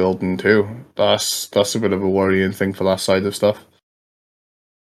they were building too. That's a bit of a worrying thing for that side of stuff.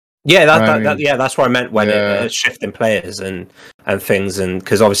 yeah, that's what I meant when it's shifting players and things, and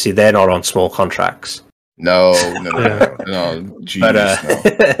because obviously they're not on small contracts. No. Geez, But no.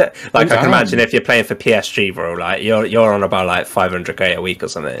 like I can imagine if you're playing for PSG, bro, like you're on about like 500k a week or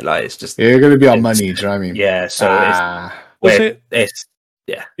something. Like it's just You're going to be on money. Do you know what I mean? yeah. So it's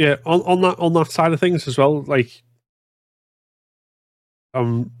yeah on that side of things as well. Like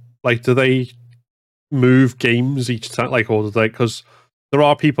do they move games each time? Like, or do they? Because there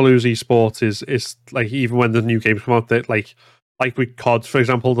are people whose esports is like, even when the new games come out, that like with COD, for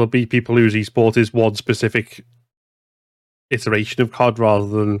example, there'll be people whose esport is one specific iteration of COD rather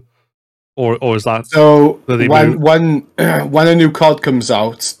than, or is that so when a new COD comes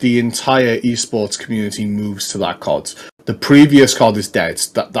out, the entire esports community moves to that COD. The previous COD is dead.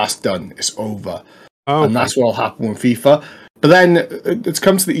 That's done. It's over. And that's what will happen with FIFA. But then it's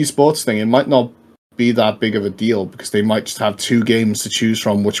come to the esports thing. It might not be that big of a deal because they might just have two games to choose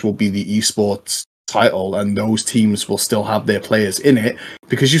from, which will be the esports title, and those teams will still have their players in it,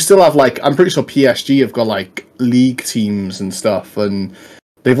 because you still have, like, I'm pretty sure PSG have got like league teams and stuff, and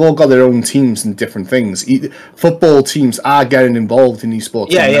they've all got their own teams and different things. Football teams are getting involved in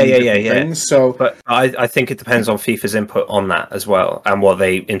esports. Yeah. So, but I think it depends on FIFA's input on that as well, and what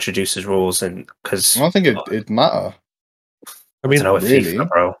they introduce as rules, and because I don't think it matter. I mean, know really, FIFA,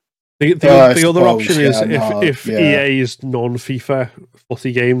 bro. The other option is if EA's non-FIFA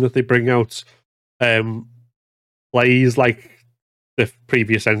footy game that they bring out plays like the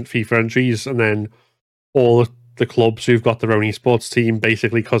previous FIFA entries, and then all the clubs who've got their own esports team,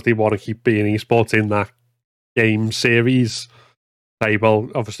 basically because they want to keep being esports in that game series, say, well,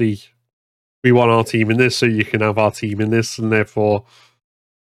 obviously we want our team in this, so you can have our team in this, and therefore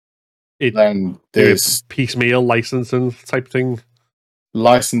then there's piecemeal licensing type thing.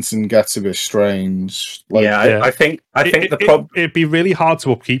 Licensing gets a bit strange. I think the problem, it'd be really hard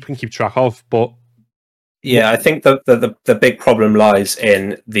to upkeep and keep track of, but I think the big problem lies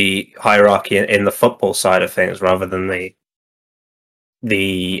in the hierarchy in the football side of things rather than the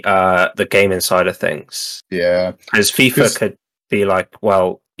gaming side of things. Yeah, because FIFA could be like,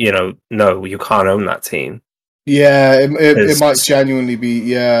 well, no, you can't own that team. Yeah, it might genuinely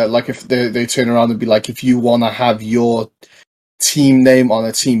be, like if they turn around and be like, if you want to have your team name on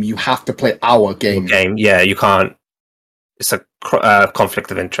a team, you have to play our game. Yeah, you can't. It's a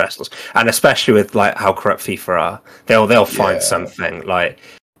conflict of interest, and especially with like how corrupt FIFA are, they'll find something. Like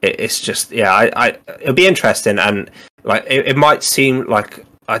it's just it'll be interesting, and like it might seem like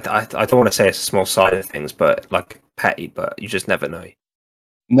I don't want to say it's a small side of things, but like petty, but you just never know.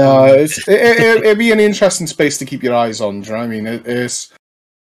 No, it'd be an interesting space to keep your eyes on. Do you know what I mean?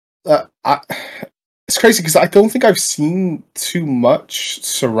 It's crazy because I don't think I've seen too much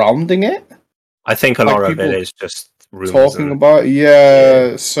surrounding it. I think a lot of it is just rumors talking about.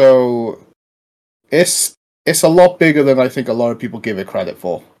 So it's a lot bigger than I think a lot of people give it credit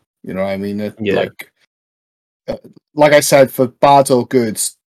for. You know what I mean? Like I said, for bad or good,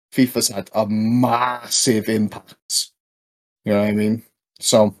 FIFA's had a massive impact. You know what I mean?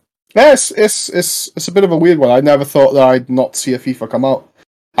 So yeah, it's a bit of a weird one. I never thought that I'd not see a FIFA come out.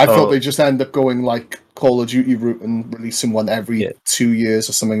 I thought they just end up going like Call of Duty route and releasing one every 2 years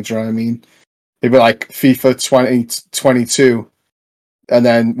or something. Do you know what I mean? They'd be like FIFA 2022, and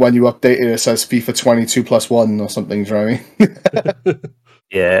then when you update it, it says FIFA 22+1 or something. Do you know what I mean?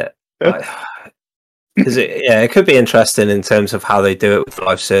 Yeah. Because it could be interesting in terms of how they do it with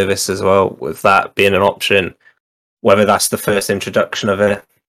live service as well, with that being an option. Whether that's the first introduction of it,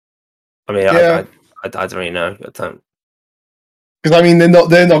 I mean, I don't really know. Because I mean, they're not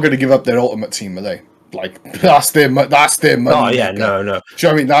going to give up their ultimate team, are they? Like that's their money. Oh yeah, maker. no. Do you know what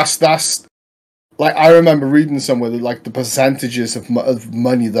I mean? That's like I remember reading somewhere that like the percentages of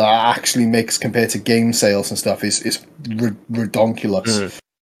money that actually makes compared to game sales and stuff is redonkulous.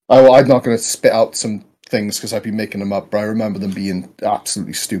 I'm not going to spit out some things because I'd be making them up, but I remember them being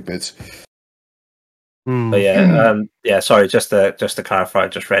absolutely stupid. But yeah, sorry, just to clarify,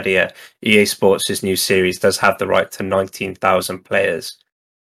 just read here, EA Sports' new series does have the right to 19,000 players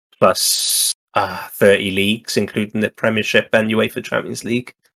plus 30 leagues, including the Premiership and UEFA Champions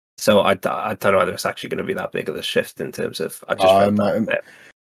League. So I don't know whether it's actually going to be that big of a shift in terms of. I just read that.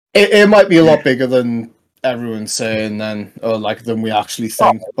 It might be a lot bigger than everyone's saying, then, or like than we actually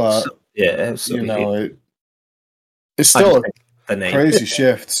think. But yeah, it's still a crazy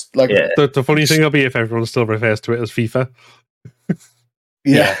shift. Like the funny thing will be if everyone still refers to it as FIFA.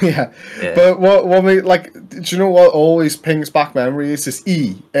 Yeah. But what we like? Do you know what always pings back memory is this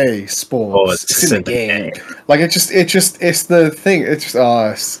EA Sports? It's in the game. Like it's the thing. It's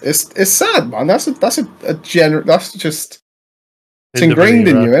just it's sad, man. That's just it's ingrained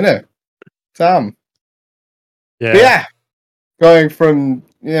in you, isn't it? Damn. Yeah. But yeah. Going from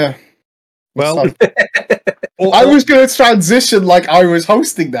Well, I was going to transition like I was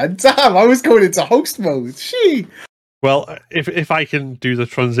hosting then. Damn, I was going into host mode. She. Well, if I can do the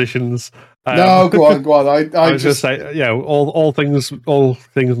transitions, no, go on. I was just say, all things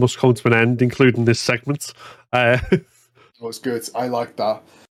must come to an end, including this segment. That was good. I like that.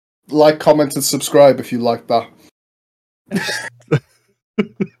 Like, comment, and subscribe if you like that.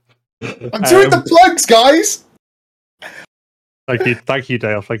 I'm doing the plugs, guys. Thank you,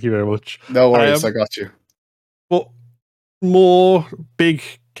 Dale. Thank you very much. No worries, I got you. But more big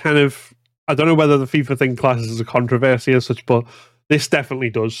kind of. I don't know whether the FIFA thing classes as a controversy as such, but this definitely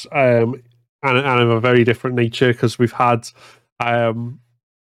does, and of a very different nature because we've had.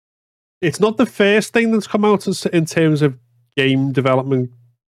 It's not the first thing that's come out in terms of game development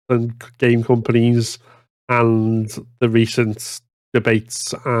and game companies and the recent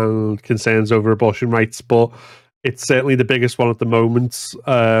debates and concerns over abortion rights, but it's certainly the biggest one at the moment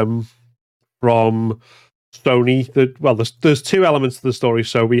from Sony. There's two elements to the story.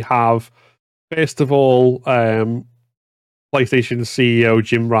 So we have, first of all, PlayStation CEO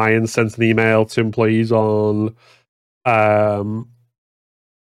Jim Ryan sent an email to employees on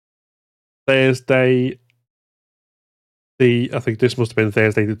Thursday. I think this must have been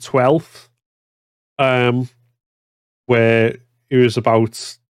Thursday the 12th, where it was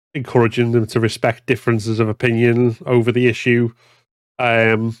about encouraging them to respect differences of opinion over the issue,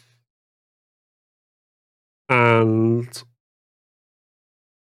 and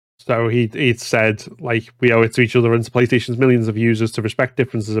so he'd said, like, we owe it to each other and to PlayStation's millions of users to respect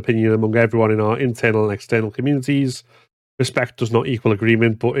differences of opinion among everyone in our internal and external communities. Respect does not equal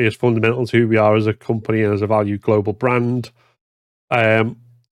agreement, but it is fundamental to who we are as a company and as a valued global brand. And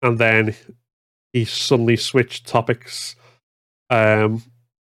then he suddenly switched topics, saying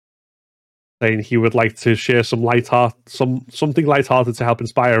he would like to share something lighthearted to help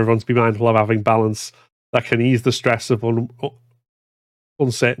inspire everyone to be mindful of having balance that can ease the stress of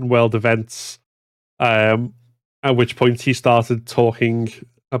uncertain world events. At which point he started talking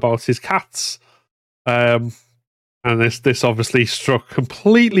about his cats. And this obviously struck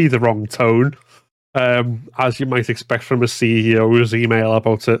completely the wrong tone, as you might expect from a CEO's email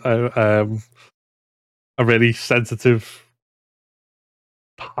about a really sensitive,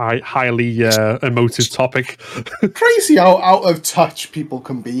 highly emotive topic. Crazy how out of touch people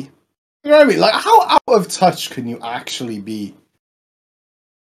can be. You know what I mean? Like, how out of touch can you actually be?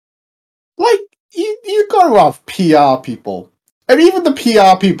 Like, you got to have PR people. And even the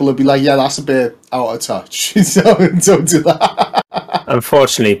PR people would be like, yeah, that's a bit out of touch. So don't do that.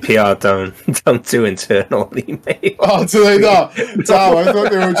 Unfortunately, PR don't do internal email. Oh, do they not? Damn, I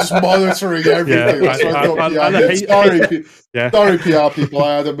thought they were just monitoring everything. Sorry, PR people,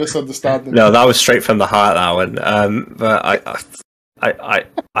 I had a misunderstanding. No, that was straight from the heart, that one. But I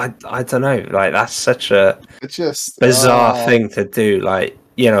don't know. Like, that's such a bizarre thing to do. Like,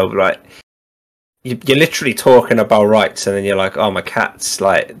 like, you're literally talking about rights, and then you're like, "Oh, my cats,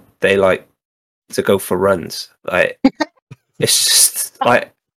 like, they like to go for runs." Like, it's just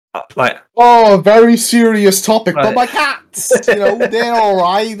like, oh, a very serious topic. But my cats, they're all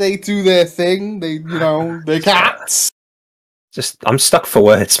right. They do their thing. They're cats. Just, I'm stuck for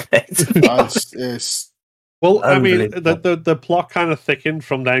words, mate. Well, I mean, the plot kind of thickened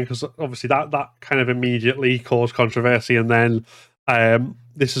from then because obviously that kind of immediately caused controversy, and then.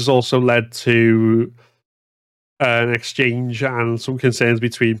 This has also led to an exchange and some concerns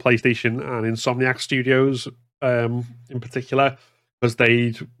between PlayStation and Insomniac Studios, in particular, because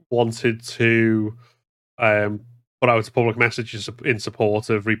they wanted to put out a public message in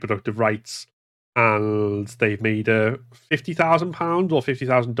support of reproductive rights, and they've made a £50,000 or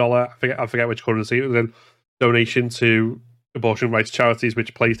 $50,000. I forget which currency it was in, donation to abortion rights charities,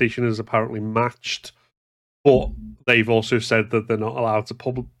 which PlayStation has apparently matched. But they've also said that they're not allowed to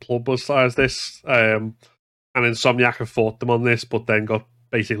publicize this. And Insomniac have fought them on this, but then got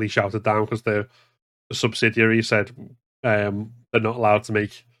basically shouted down because the subsidiary said they're not allowed to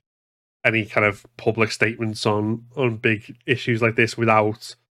make any kind of public statements on big issues like this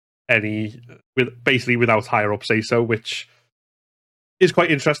without higher up say so, which is quite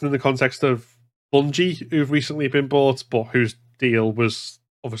interesting in the context of Bungie, who've recently been bought, but whose deal was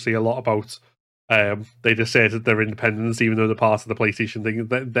obviously a lot about they asserted their independence, even though they're part of the PlayStation thing.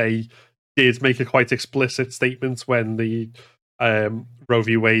 They did make a quite explicit statement when the Roe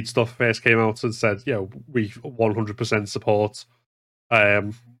v. Wade stuff first came out and said, we 100% support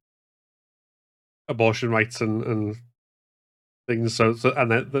abortion rights and things. So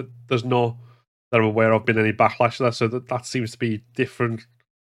and there's no that I'm aware of been any backlash to that. So that seems to be different,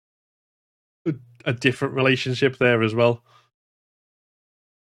 a different relationship there as well.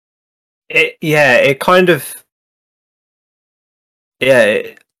 It kind of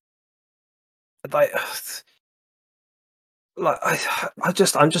I'm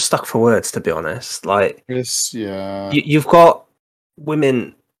just stuck for words, to be honest. Like, Yes, yeah. You've got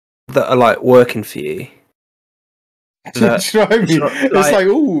women that are like working for you. Do you know what I mean? It's like,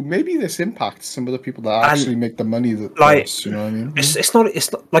 oh, maybe this impacts some of the people that actually make the money. That does, you know what I mean? It's not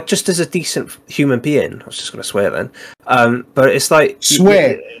like, just as a decent human being. I was just going to swear then, but it's like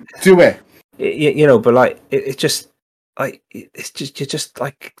swear, do it. But like it just like it's just you're just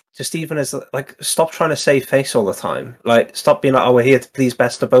like just even as like stop trying to save face all the time. Like stop being like, oh, we're here to please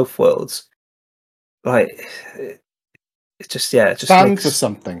best of both worlds. Like it just stand for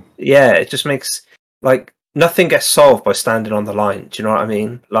something. Yeah, it just makes like. Nothing gets solved by standing on the line. Do you know what I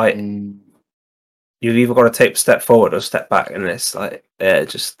mean? Like, you've either got to take a step forward or step back, and it's like, it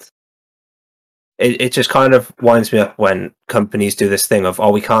just kind of winds me up when companies do this thing of,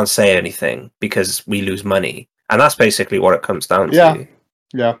 oh, we can't say anything because we lose money, and that's basically what it comes down to.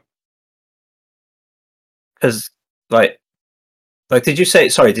 Yeah. Because, like, did you say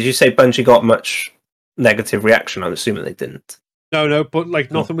Bungie got much negative reaction? I'm assuming they didn't. No, but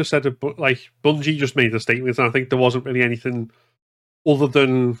like nothing was said. But like Bungie just made the statements, and I think there wasn't really anything other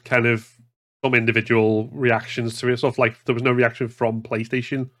than kind of some individual reactions to it. Stuff like there was no reaction from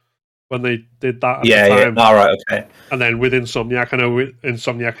PlayStation when they did that. At the time. All right, okay. And then with Insomniac, I know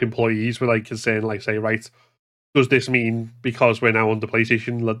Insomniac employees were like saying, like, say, right, does this mean because we're now under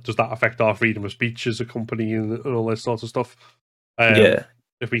PlayStation, does that affect our freedom of speech as a company and all this sort of stuff?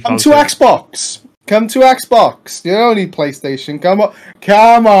 If we come to Xbox. Come to Xbox. You don't need PlayStation. Come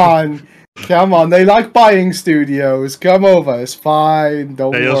on. They like buying studios. Come over. It's fine.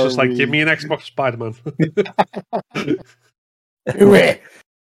 Don't worry. It's just like, give me an Xbox Spider-Man. Do it.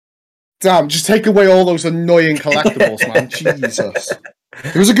 Damn, just take away all those annoying collectibles, man. Jesus.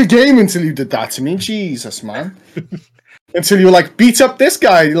 It was a good game until you did that to me. Jesus, man. Until you were like, beat up this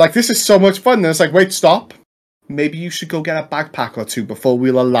guy. Like, this is so much fun. And it's like, wait, stop. Maybe you should go get a backpack or two before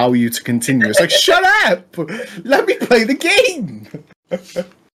we'll allow you to continue. It's like, shut up! Let me play the game!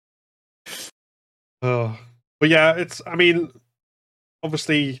 But yeah, I mean,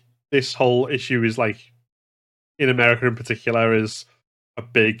 obviously, this whole issue is like, in America in particular, is a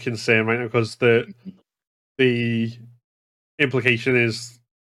big concern right now because the implication is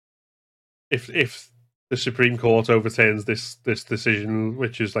if the Supreme Court overturns this decision,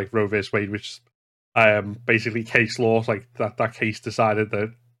 which is like Roe v. Wade, which basically case law, like that case decided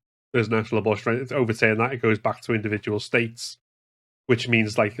that there's national abortion right. It's overturned that, it goes back to individual states, which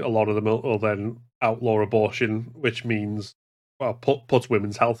means like a lot of them will then outlaw abortion, which means puts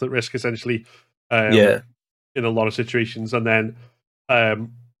women's health at risk essentially. In a lot of situations, and then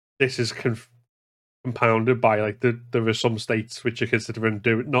this is compounded by like there are some states which are considering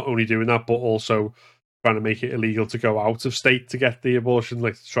not only doing that but also trying to make it illegal to go out of state to get the abortion,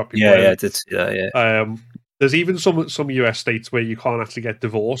 like to stop people. I did see that. There's even some US states where you can't actually get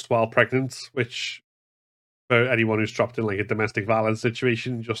divorced while pregnant, which for anyone who's trapped in like a domestic violence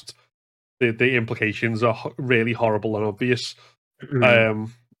situation, just the implications are really horrible and obvious.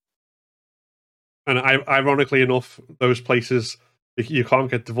 And ironically enough, those places you can't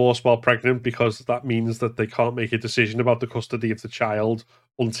get divorced while pregnant because that means that they can't make a decision about the custody of the child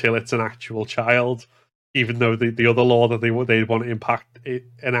until it's an actual child. Even though the other law that they want to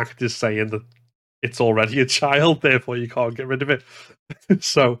enact is saying that it's already a child, therefore you can't get rid of it.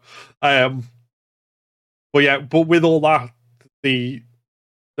 So, but with all that, the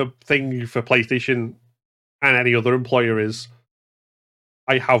thing for PlayStation and any other employer is,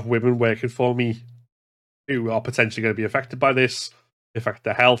 I have women working for me who are potentially going to be affected by this, affect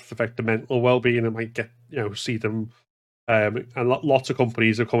their health, affect their mental well-being, and might get see them. And lots of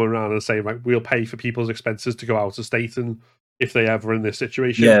companies are coming around and saying, right, we'll pay for people's expenses to go out of state, and if they ever in this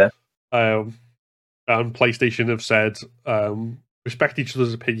situation, and PlayStation have said, respect each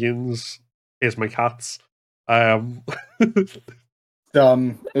other's opinions. Here's my cats. Dumb.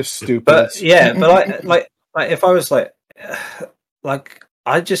 It's stupid. But yeah, but like if I was like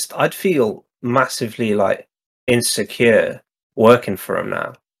I'd feel massively like insecure working for him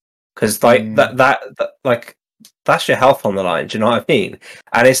now, because like that like that's your health on the line. Do you know what I mean?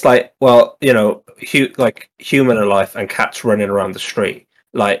 And it's like, well, like human alive and cats running around the street,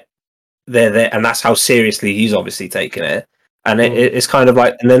 like they're there, and that's how seriously he's obviously taking it. And it's kind of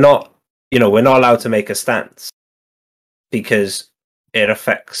like, and they're not, we're not allowed to make a stance because it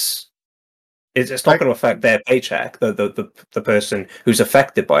affects. It's not going to affect their paycheck, the person who's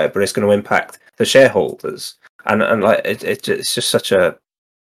affected by it, but it's going to impact the shareholders. And like it's just such a.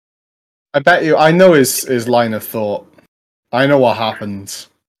 I bet you. I know his line of thought. I know what happened.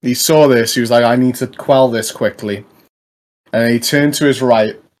 He saw this. He was like, "I need to quell this quickly," and he turned to his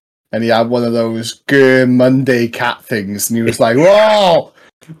right, and he had one of those Grr Monday cat things, and he was like, "Whoa,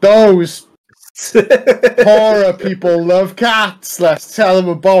 those poorer people love cats. Let's tell them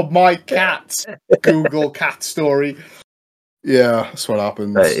about my cats." Google cat story. Yeah, that's what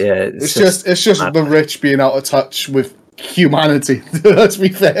happens. Yeah, it's just the rich being out of touch with humanity. Let's be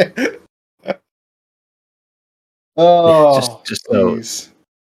fair. Oh, just so.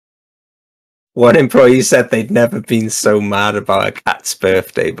 One employee said they'd never been so mad about a cat's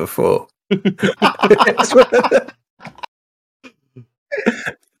birthday before.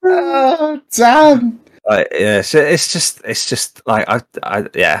 Oh, damn. Yeah, so it's just like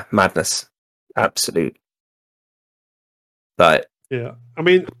yeah, madness, absolute. Like, yeah, I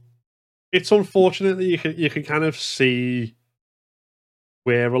mean, it's unfortunate that you can kind of see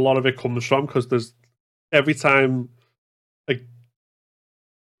where a lot of it comes from, because there's every time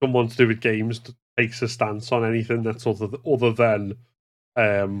someone to do with games takes a stance on anything that's other than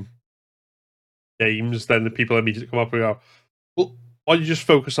games, then the people immediately come up and go, well, why don't you just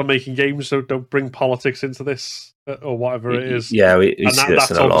focus on making games, so don't bring politics into this, or whatever it is. Yeah,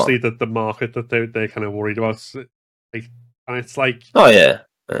 that's obviously the market that they're kind of worried about. And it's like, oh yeah.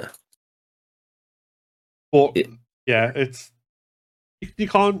 But yeah, it's you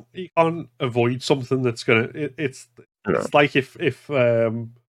can't avoid something that's gonna. It's like if if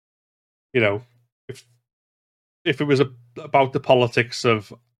it was about the politics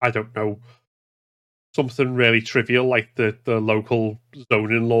of, I don't know, something really trivial like the local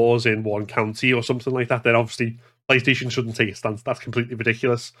zoning laws in one county or something like that, then obviously PlayStation shouldn't take a stance. That's completely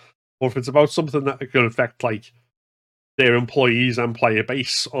ridiculous. Or if it's about something that could affect like their employees and player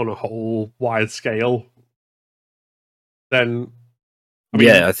base on a whole wide scale, then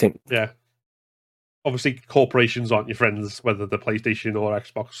I think obviously corporations aren't your friends, whether they're PlayStation or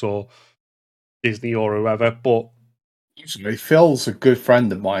Xbox or Disney or whoever, but usually Phil's a good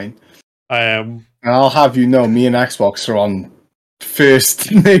friend of mine. And I'll have you know, me and Xbox are on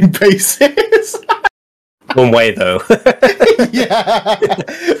first name basis. One way though. Yeah.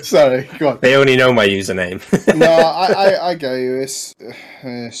 Sorry, go on. They only know my username. No, I get you. It's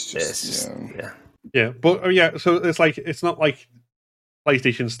just yeah, but yeah. So it's like, it's not like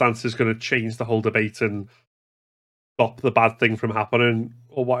PlayStation stance is going to change the whole debate and stop the bad thing from happening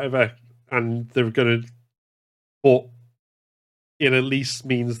or whatever, and they're going to. But it at least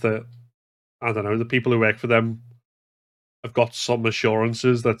means that, I don't know, the people who work for them have got some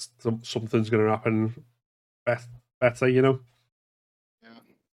assurances that something's going to happen better, Yeah,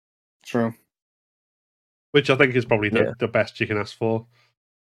 true. Which I think is probably the best you can ask for.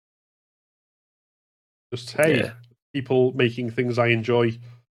 Just, hey, people making things I enjoy,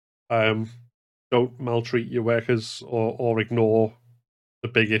 don't maltreat your workers or ignore the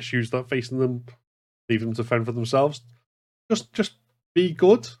big issues that are facing them. Leave them to fend for themselves. Just be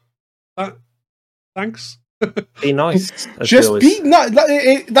good. Thanks. Be nice. Just be nice.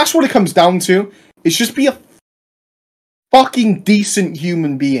 That's what it comes down to. It's just be a fucking decent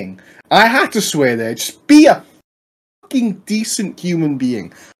human being. I had to swear there. Just be a fucking decent human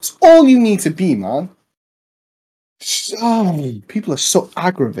being. That's all you need to be, man. People are so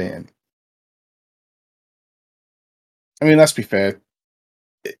aggravating. I mean, let's be fair.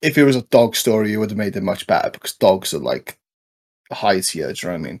 If it was a dog story, you would have made it much better, because dogs are like high tier. Do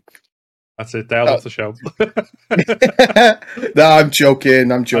you know what I mean? That's it. Dale off the show. No, I'm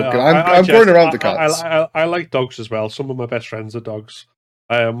joking. I'm going around the cats. I like dogs as well. Some of my best friends are dogs.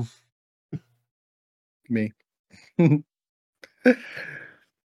 Me.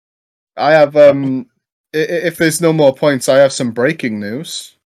 I have if there's no more points, I have some breaking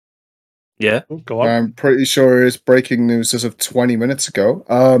news. Yeah, go on. I'm pretty sure it's breaking news as of 20 minutes ago.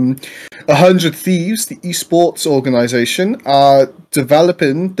 100 Thieves, the esports organization, are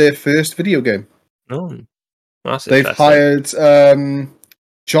developing their first video game. Oh, that's They've hired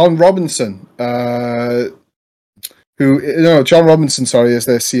John Robinson, John Robinson, sorry, is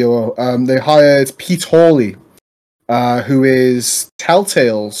their COO. They hired Pete Hawley, who is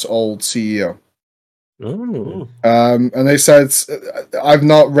Telltale's old CEO. Oh. And they said, I've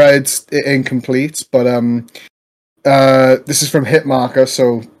not read it incomplete, but this is from Hitmarker,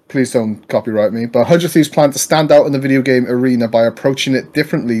 so please don't copyright me. But 100 Thieves plan to stand out in the video game arena by approaching it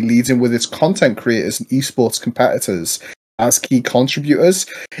differently, leading with its content creators and esports competitors as key contributors.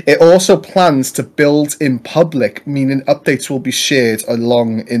 It also plans to build in public, meaning updates will be shared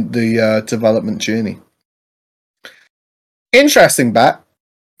along in the development journey. Interesting bet,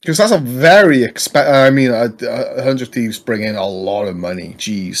 because that's a very 100 Thieves bring in a lot of money.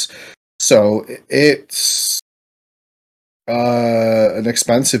 Jeez, so it's an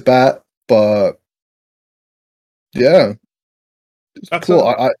expensive bet, but yeah, that's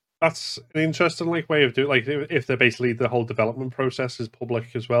cool. That's an interesting way of doing. If they're basically the whole development process is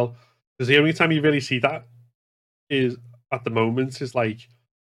public as well, because the only time you really see that is at the moment is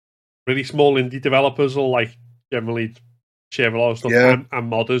really small indie developers or generally share a lot of stuff and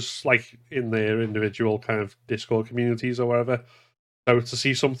modders in their individual kind of Discord communities or whatever. So to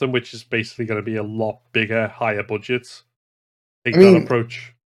see something which is basically going to be a lot bigger, higher budget, that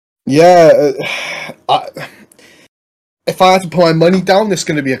approach. Yeah, if I had to put my money down, this is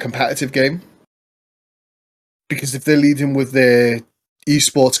going to be a competitive game. Because if they're leading with their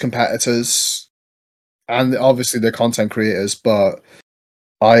esports competitors and obviously their content creators, but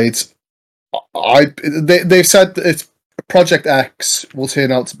they've said that it's Project X will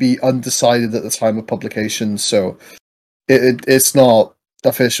turn out to be undecided at the time of publication, so it's not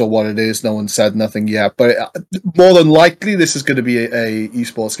official what it is. No one said nothing yet, but more than likely this is going to be a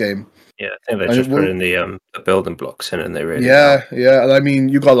esports game. Yeah, I think they're just putting the building blocks in, and they really yeah. And I mean,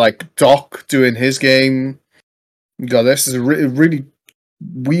 you got Doc doing his game. You got this is really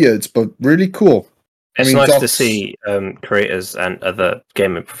weird, but really cool. It's nice to see creators and other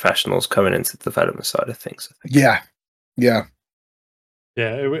gaming professionals coming into the development side of things. I think. Yeah.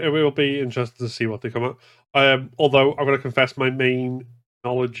 It will be interesting to see what they come up. Although I'm going to confess, my main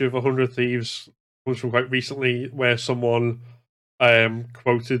knowledge of 100 Thieves comes from quite recently, where someone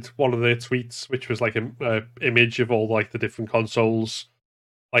quoted one of their tweets, which was an image of all the different consoles,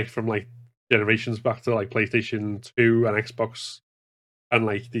 from generations back to PlayStation 2 and Xbox, and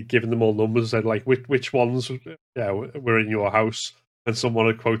they'd given them all numbers and said which ones were in your house, and someone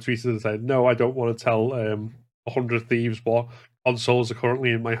had quote tweeted and said, "No, I don't want to tell 100 Thieves what consoles are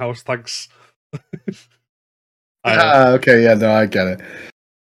currently in my house, thanks." Okay, yeah, no, I get it.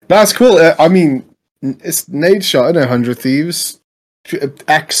 That's cool. I mean, it's Nade shot in 100 Thieves.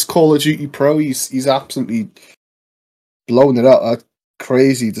 Ex Call of Duty Pro, he's absolutely blown it up.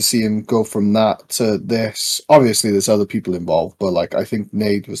 Crazy to see him go from that to this. Obviously, there's other people involved, but I think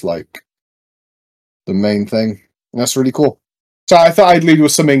Nade was the main thing. And that's really cool. So I thought I'd lead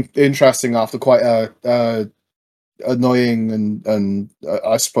with something interesting after quite a annoying and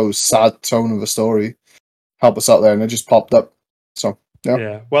I suppose sad tone of a story. Help us out there, and it just popped up. So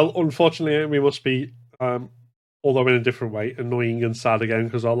yeah. Well, unfortunately, we must be, although in a different way, annoying and sad again,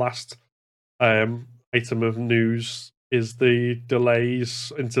 because our last item of news is the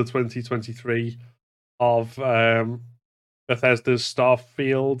delays into 2023 of Bethesda's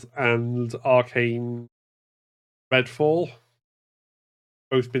Starfield and Arcane Redfall.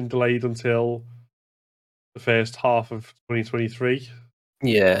 Both been delayed until the first half of 2023.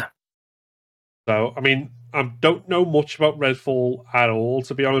 Yeah. So, I mean, I don't know much about Redfall at all,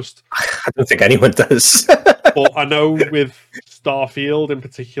 to be honest. I don't think anyone does. But I know with Starfield in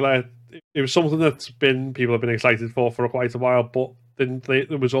particular, it was something that people have been excited for quite a while. But then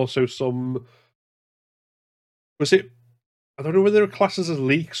there was also some. Was it? I don't know whether it classes as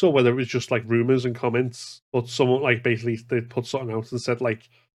leaks or whether it was just rumors and comments. But someone basically they put something out and said there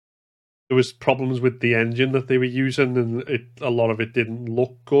was problems with the engine that they were using, and a lot of it didn't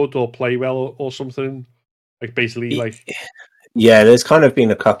look good or play well or something. Yeah, there's kind of been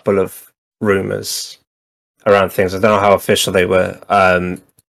a couple of rumors around things. I don't know how official they were,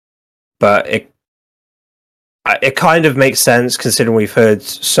 but It kind of makes sense considering we've heard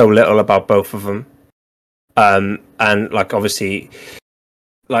so little about both of them. And like obviously,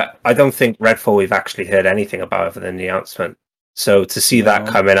 like I don't think Redfall we've actually heard anything about other than the announcement. So to see that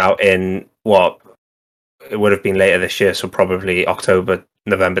coming out in what it would have been later this year, so probably October,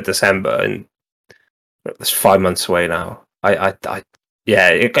 November, December, and it's 5 months away now.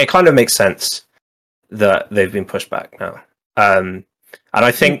 It kind of makes sense that they've been pushed back now. And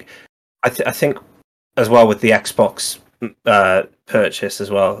I think, I think as well with the Xbox purchase as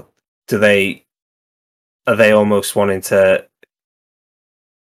well. Are they almost wanting to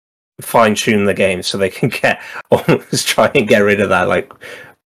fine tune the game so they can almost try and get rid of that like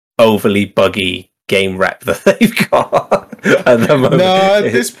overly buggy game rep that they've got at the moment? No,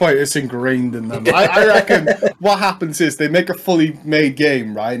 at this point it's ingrained in them. I reckon what happens is they make a fully made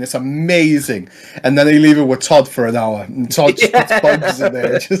game, right, and it's amazing, and then they leave it with Todd for an hour, and Todd just puts bugs in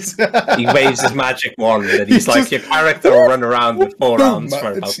there. He waves his magic wand, and he's like, your character will run around with 4 arms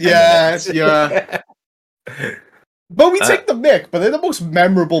for about 10 minutes. Yeah. But we take the mick, but they're the most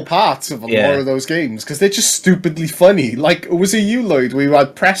memorable parts of a lot of those games because they're just stupidly funny. Like, was it you, Lloyd, where you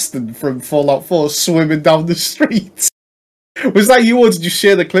had Preston from Fallout 4 swimming down the streets? Was that you, or did you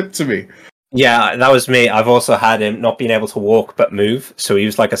share the clip to me? Yeah, that was me. I've also had him not being able to walk but move, so he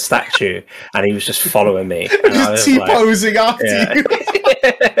was like a statue, and he was just following me. Just T-posing after you.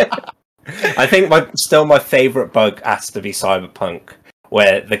 I think my favourite bug has to be Cyberpunk,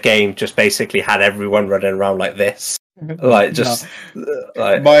 where the game just basically had everyone running around like this. Like just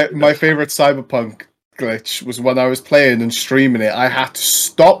like my favorite Cyberpunk glitch was when I was playing and streaming it. I had to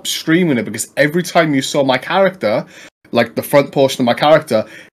stop streaming it because every time you saw my character, like the front portion of my character,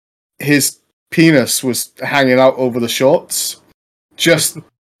 his penis was hanging out over the shorts, just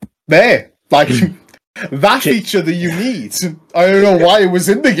there, like that feature that you need. I don't know why it was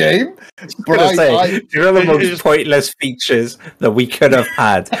in the game. Do you know the most pointless features that we could have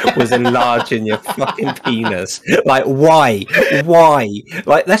had was enlarging your fucking penis? Like, why?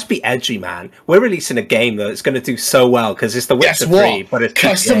 Like, let's be edgy, man. We're releasing a game that's going to do so well because it's The Witcher 3, but it's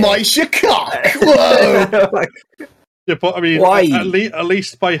customize your cock. Whoa. Yeah, but I mean, why? At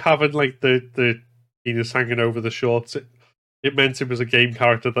least by having like the penis hanging over the shorts, it meant it was a game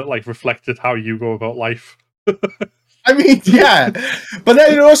character that like reflected how you go about life. I mean, yeah, but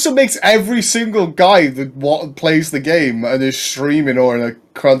then it also makes every single guy that plays the game and is streaming or in a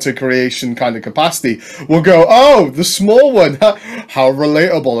content creation kind of capacity will go, "Oh, the small one, how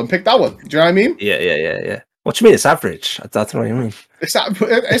relatable," and pick that one. Do you know what I mean? Yeah. What do you mean? It's average. I don't know what you mean. It's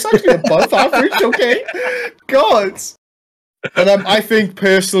actually above average. Okay, God. And I think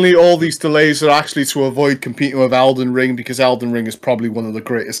personally, all these delays are actually to avoid competing with Elden Ring because Elden Ring is probably one of the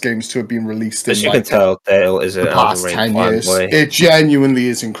greatest games to have been released in you can tell, Dale is the past 10 years. It genuinely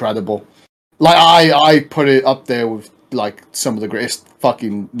is incredible. Like I put it up there with like some of the greatest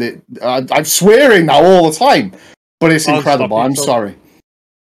fucking. I'm swearing now all the time, but it's incredible. I'm sorry.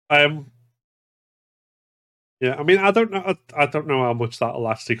 Yeah, I mean, I don't know how much that'll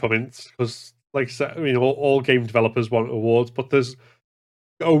actually come in because. Like I said, I mean, all game developers want awards, but there's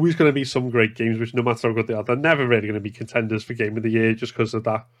always going to be some great games which, no matter how good they are, they're never really going to be contenders for Game of the Year just because of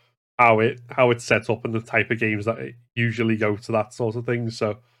that how it's set up and the type of games that usually go to that sort of thing.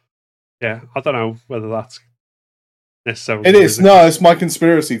 So, yeah, I don't know whether that's necessarily. It is. No, it's my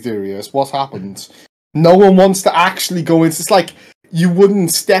conspiracy theory. It's what happened. No one wants to actually go into. It's like you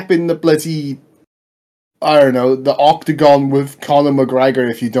wouldn't step in the bloody. I don't know, the octagon with Conor McGregor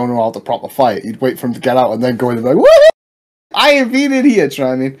if you don't know how to proper fight. You'd wait for him to get out and then go in and be like, "What? I ain't been in here," do you know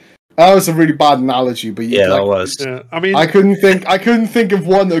what I mean? That was a really bad analogy, but that was. Yeah, I mean, I couldn't think of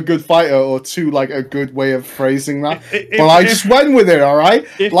one, a good fighter, or two, like a good way of phrasing that. I just went with it, all right.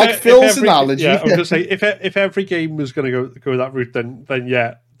 Like Phil's analogy. Yeah, I was gonna say if every game was going to go that route, then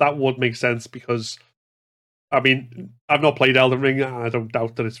yeah, that would make sense because, I mean, I've not played Elden Ring, and I don't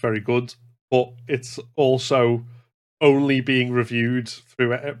doubt that it's very good. But it's also only being reviewed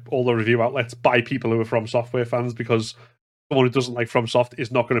through all the review outlets by people who are From Software fans because someone who doesn't like FromSoft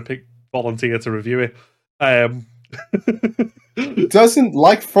is not going to volunteer to review it. Doesn't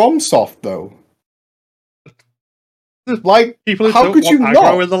like FromSoft though. Like people who how don't could want you aggro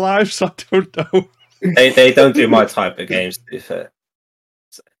not in the lives? I don't know. They don't do my type of games, to be fair.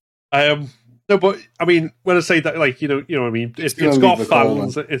 No, but I mean, when I say that, like you know what I mean. It's got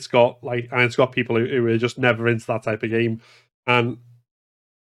fans. It's got and it's got people who are just never into that type of game, and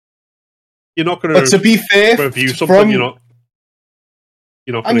you're not going to. But to be fair, review something you're not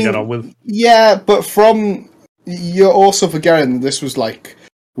going to get on with. Yeah, but you're also forgetting that this was like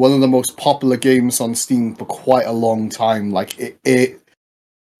one of the most popular games on Steam for quite a long time. Like it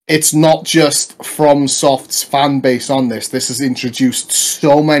it's not just FromSoft's fan base on this. This has introduced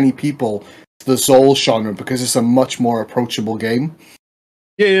so many people to the Souls genre because it's a much more approachable game.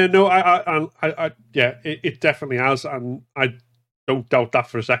 Yeah, no, yeah, it definitely has, and I don't doubt that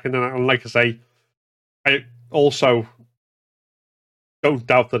for a second. And like I say, I also don't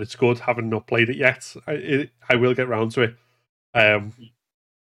doubt that it's good, having not played it yet. I will get round to it.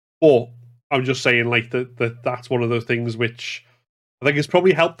 But I'm just saying, like, that's one of those things which I think has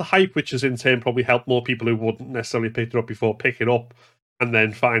probably helped the hype, which has in turn probably helped more people who wouldn't necessarily pick it up before pick it up and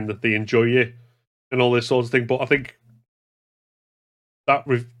then find that they enjoy it and all this sort of thing. But I think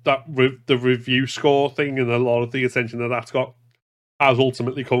the review score thing and a lot of the attention that that's got has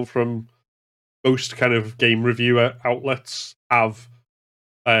ultimately come from most kind of game reviewer outlets have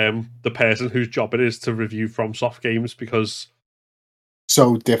the person whose job it is to review FromSoft games, because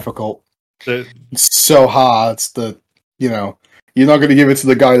so difficult, it's so hard that you're not going to give it to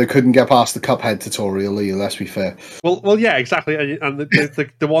the guy that couldn't get past the Cuphead tutorial, are you? Let's be fair. Well, yeah, exactly. And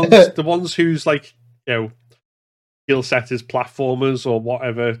the ones whose like skill set is platformers or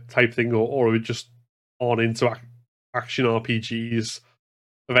whatever type thing, or just aren't into action RPGs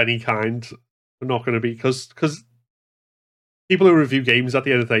of any kind, are not going to be, because people who review games at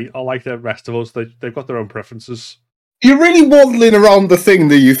the end of the day are like the rest of us. They've got their own preferences. You're really waddling around the thing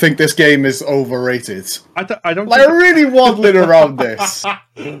that you think this game is overrated. I don't. Like, really waddling around this,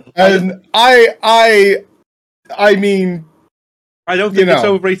 and I mean, I don't think it's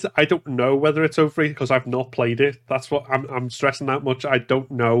overrated. I don't know whether it's overrated because I've not played it. That's what I'm stressing that much. I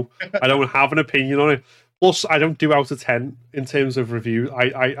don't know. I don't have an opinion on it. Plus, I don't do out of 10 in terms of review.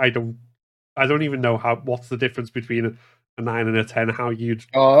 I don't even know what's the difference between a 9 and a 10. How you'd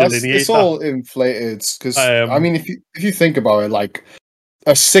delineate it's all inflated, because I mean, if you think about it, like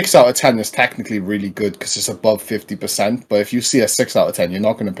a 6 out of 10 is technically really good because it's above 50%. But if you see a 6 out of 10, you're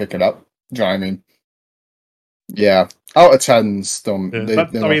not going to pick it up. Do you know what I mean? Yeah, out of 10s don't. Yeah,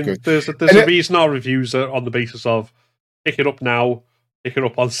 they're not good. There's a reason our reviews are on the basis of pick it up now, pick it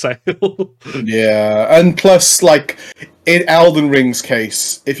up on sale. Yeah, and plus, like in Elden Ring's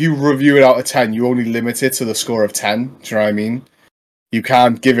case, if you review it out of 10, you only limit it to the score of 10. Do you know what I mean? You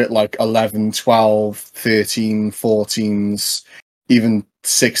can't give it like 11, 12, 13, 14s, even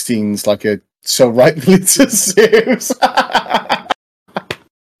 16s, like it so rightly deserves.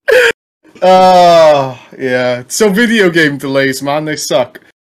 Oh, yeah. So video game delays, man, they suck.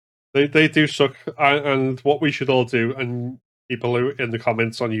 They do suck. And what we should all do, and people who in the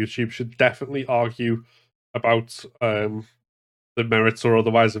comments on YouTube should definitely argue about the merits or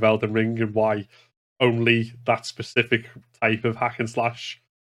otherwise of Elden Ring and why only that specific type of hack and slash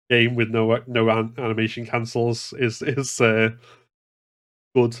game with no animation cancels is good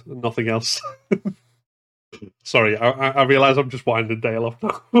and nothing else. Sorry, I realise I'm just winding Dale up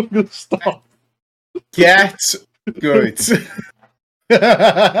now. I'm going to stop. Get good.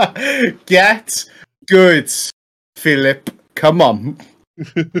 Get good, Philip. Come on.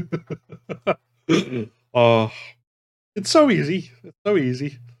 Oh, it's so easy. It's so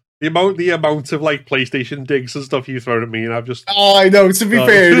easy. The amount of like PlayStation digs and stuff you throw at me, and I've just. Oh, I know. To be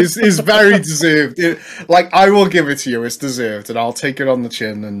fair, it's very deserved. Like, I will give it to you. It's deserved, and I'll take it on the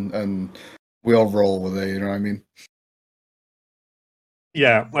chin, and we'll roll with it. You know what I mean?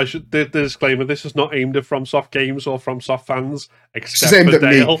 Yeah, I should. The disclaimer: this is not aimed at FromSoft games or FromSoft fans, except aimed for at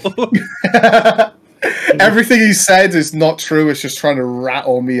Dale. Everything he said is not true. It's just trying to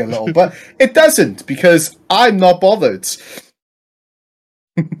rattle me a little, but it doesn't, because I'm not bothered.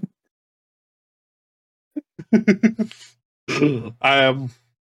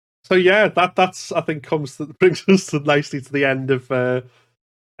 So yeah, that's I think brings us nicely to the end of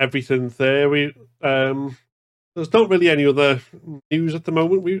everything there. There's not really any other news at the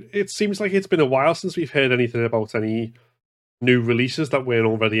moment. It seems like it's been a while since we've heard anything about any new releases that weren't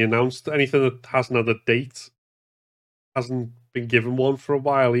already announced. Anything that hasn't had a date hasn't been given one for a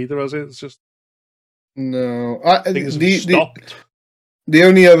while either, has it? It's just no. Things have stopped. The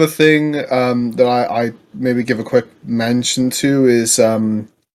only other thing that I maybe give a quick mention to is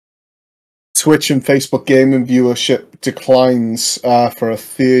Twitch and Facebook gaming viewership declines for a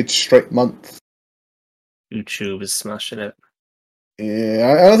third straight month. YouTube is smashing it.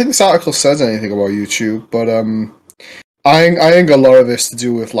 Yeah, I don't think this article says anything about YouTube, but I think a lot of this to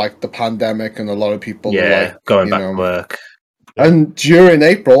do with like the pandemic and a lot of people going back to work. And during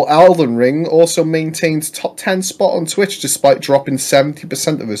April, Elden Ring also maintained top 10 spot on Twitch despite dropping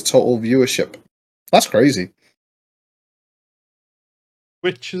 70% of its total viewership. That's crazy.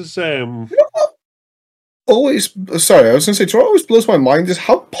 Which is always, sorry, I was going to say, what always blows my mind is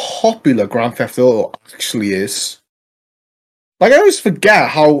how popular Grand Theft Auto actually is. Like, I always forget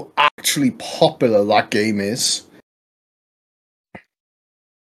how actually popular that game is.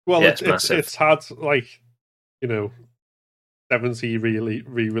 Well, Yeah, it's it's massive. it's had like 70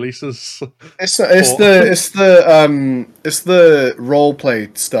 re-releases. It's But- the role play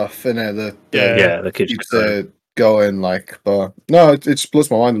stuff in it that Yeah. Yeah, the kids keeps it going. Like, but no, it just blows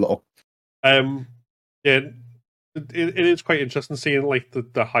my mind a little. Yeah, it is quite interesting seeing like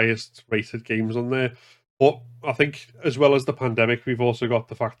the highest rated games on there. But I think as well as the pandemic, we've also got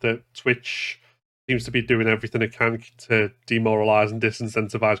the fact that Twitch seems to be doing everything it can to demoralize and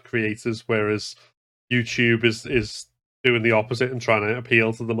disincentivize creators, whereas YouTube is doing the opposite and trying to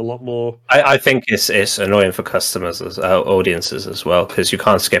appeal to them a lot more. I think it's annoying for customers as audiences as well, because you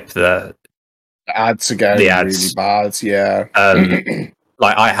can't skip the Ads again, The ads. really bad. Yeah,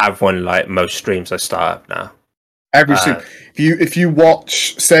 like I have one like most streams I start up now. every stream. If you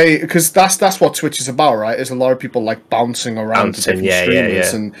watch, say, because that's what Twitch is about, right? Is a lot of people like bouncing around to different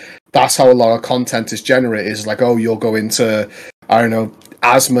streamers, and that's how a lot of content is generated. Is like, oh, you'll go into, I don't know,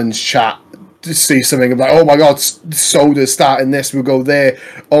 Asmon's chat to see something like, oh my god, Soda's starting this. We'll go there.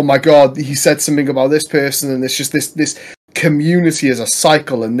 Oh my god, he said something about this person, and it's just this community is a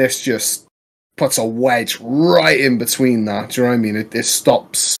cycle, and this just puts a wedge right in between that. Do you know what I mean? It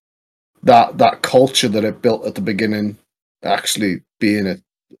stops that culture that it built at the beginning actually being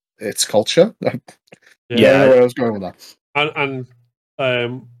its culture. I don't know where I was going with that. And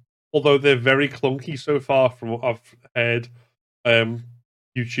although they're very clunky so far from what I've heard,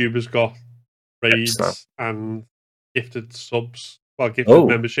 YouTube has got raids and gifted subs, gifted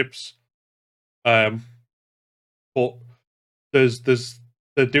memberships. But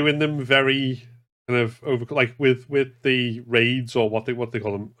they're doing them very kind of over, like with the raids, or what they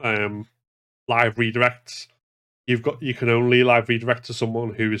call them, live redirects. You can only live redirect to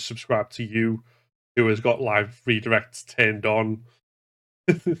someone who is subscribed to you, who has got live redirects turned on.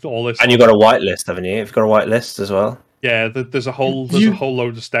 All this, and you've got a whitelist, haven't you? You've got a whitelist as well. Yeah, there's a whole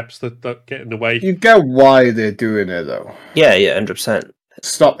load of steps that get in the way. You get why they're doing it though. Yeah, 100%.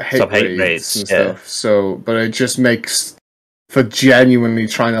 Stop hate raids and stuff. So, but it just makes for genuinely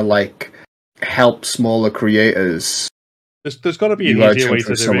trying to like help smaller creators. There's got to be an easier way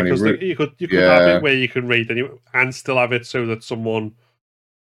to do it, because you could have it where you can raid and still have it so that someone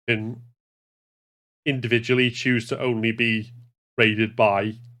can individually choose to only be raided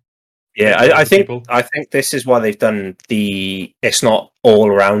by. Yeah, I think this is why they've done it's not all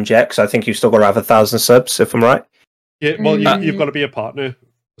around yet, because I think you've still got to have 1,000 subs, if I'm right. Yeah, well, you've got to be a partner,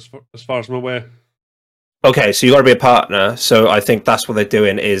 as far as I'm aware. Okay, so you got to be a partner. So I think that's what they're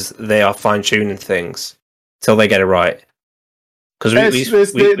doing, is they are fine tuning things till they get it right. Because they're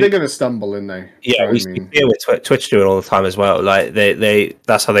going to stumble, aren't they? Yeah, we deal with Twitch do it all the time as well. Like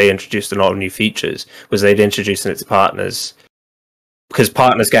that's how they introduced a lot of new features. Was they'd introduced it to partners, because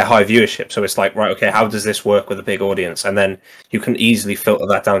partners get high viewership. So it's like, right, okay, how does this work with a big audience? And then you can easily filter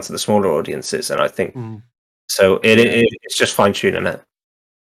that down to the smaller audiences. And I think so. It's just fine tuning it.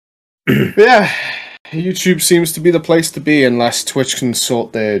 Yeah, YouTube seems to be the place to be unless Twitch can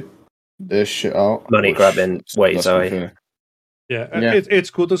sort their shit out. Money grabbing ways, Yeah, it's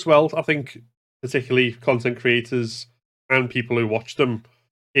good as well. I think particularly content creators and people who watch them,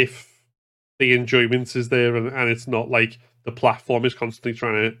 if the enjoyment is there and it's not like the platform is constantly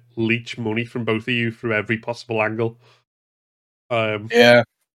trying to leech money from both of you through every possible angle. Yeah.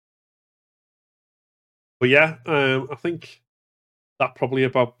 But yeah, I think that probably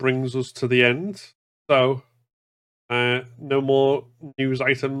about brings us to the end. So, no more news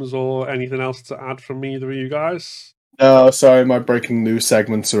items or anything else to add from either of you guys? No, sorry, my breaking news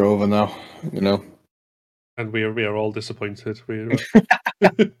segments are over now. And we are all disappointed.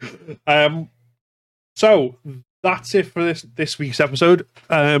 So that's it for this week's episode.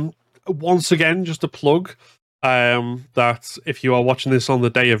 Once again, just a plug that if you are watching this on the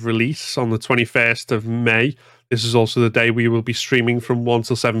day of release, on the 21st of May, this is also the day we will be streaming from 1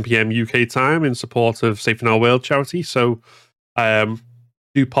 till 7 p.m. UK time in support of Safe in Our World charity. So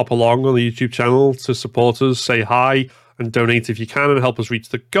do pop along on the YouTube channel to support us, say hi, and donate if you can, and help us reach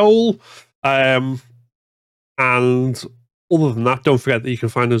the goal. And other than that, don't forget that you can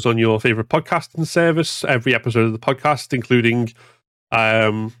find us on your favorite podcasting service. Every episode of the podcast, including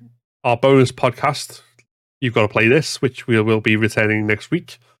our bonus podcast, You've Got to Play This, which we will be returning next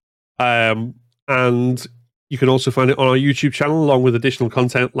week. And you can also find it on our YouTube channel, along with additional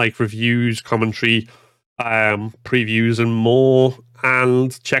content like reviews, commentary, previews, and more.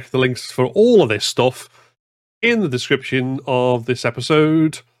 And check the links for all of this stuff in the description of this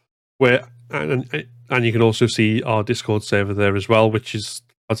episode, and you can also see our Discord server there as well, which is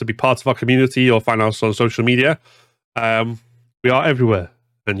to be part of our community or find us on social media. We are everywhere,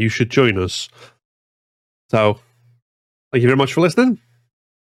 and you should join us. So, thank you very much for listening.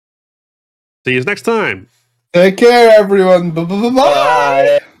 See you next time. Take care, everyone.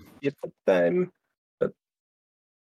 Bye. Bye.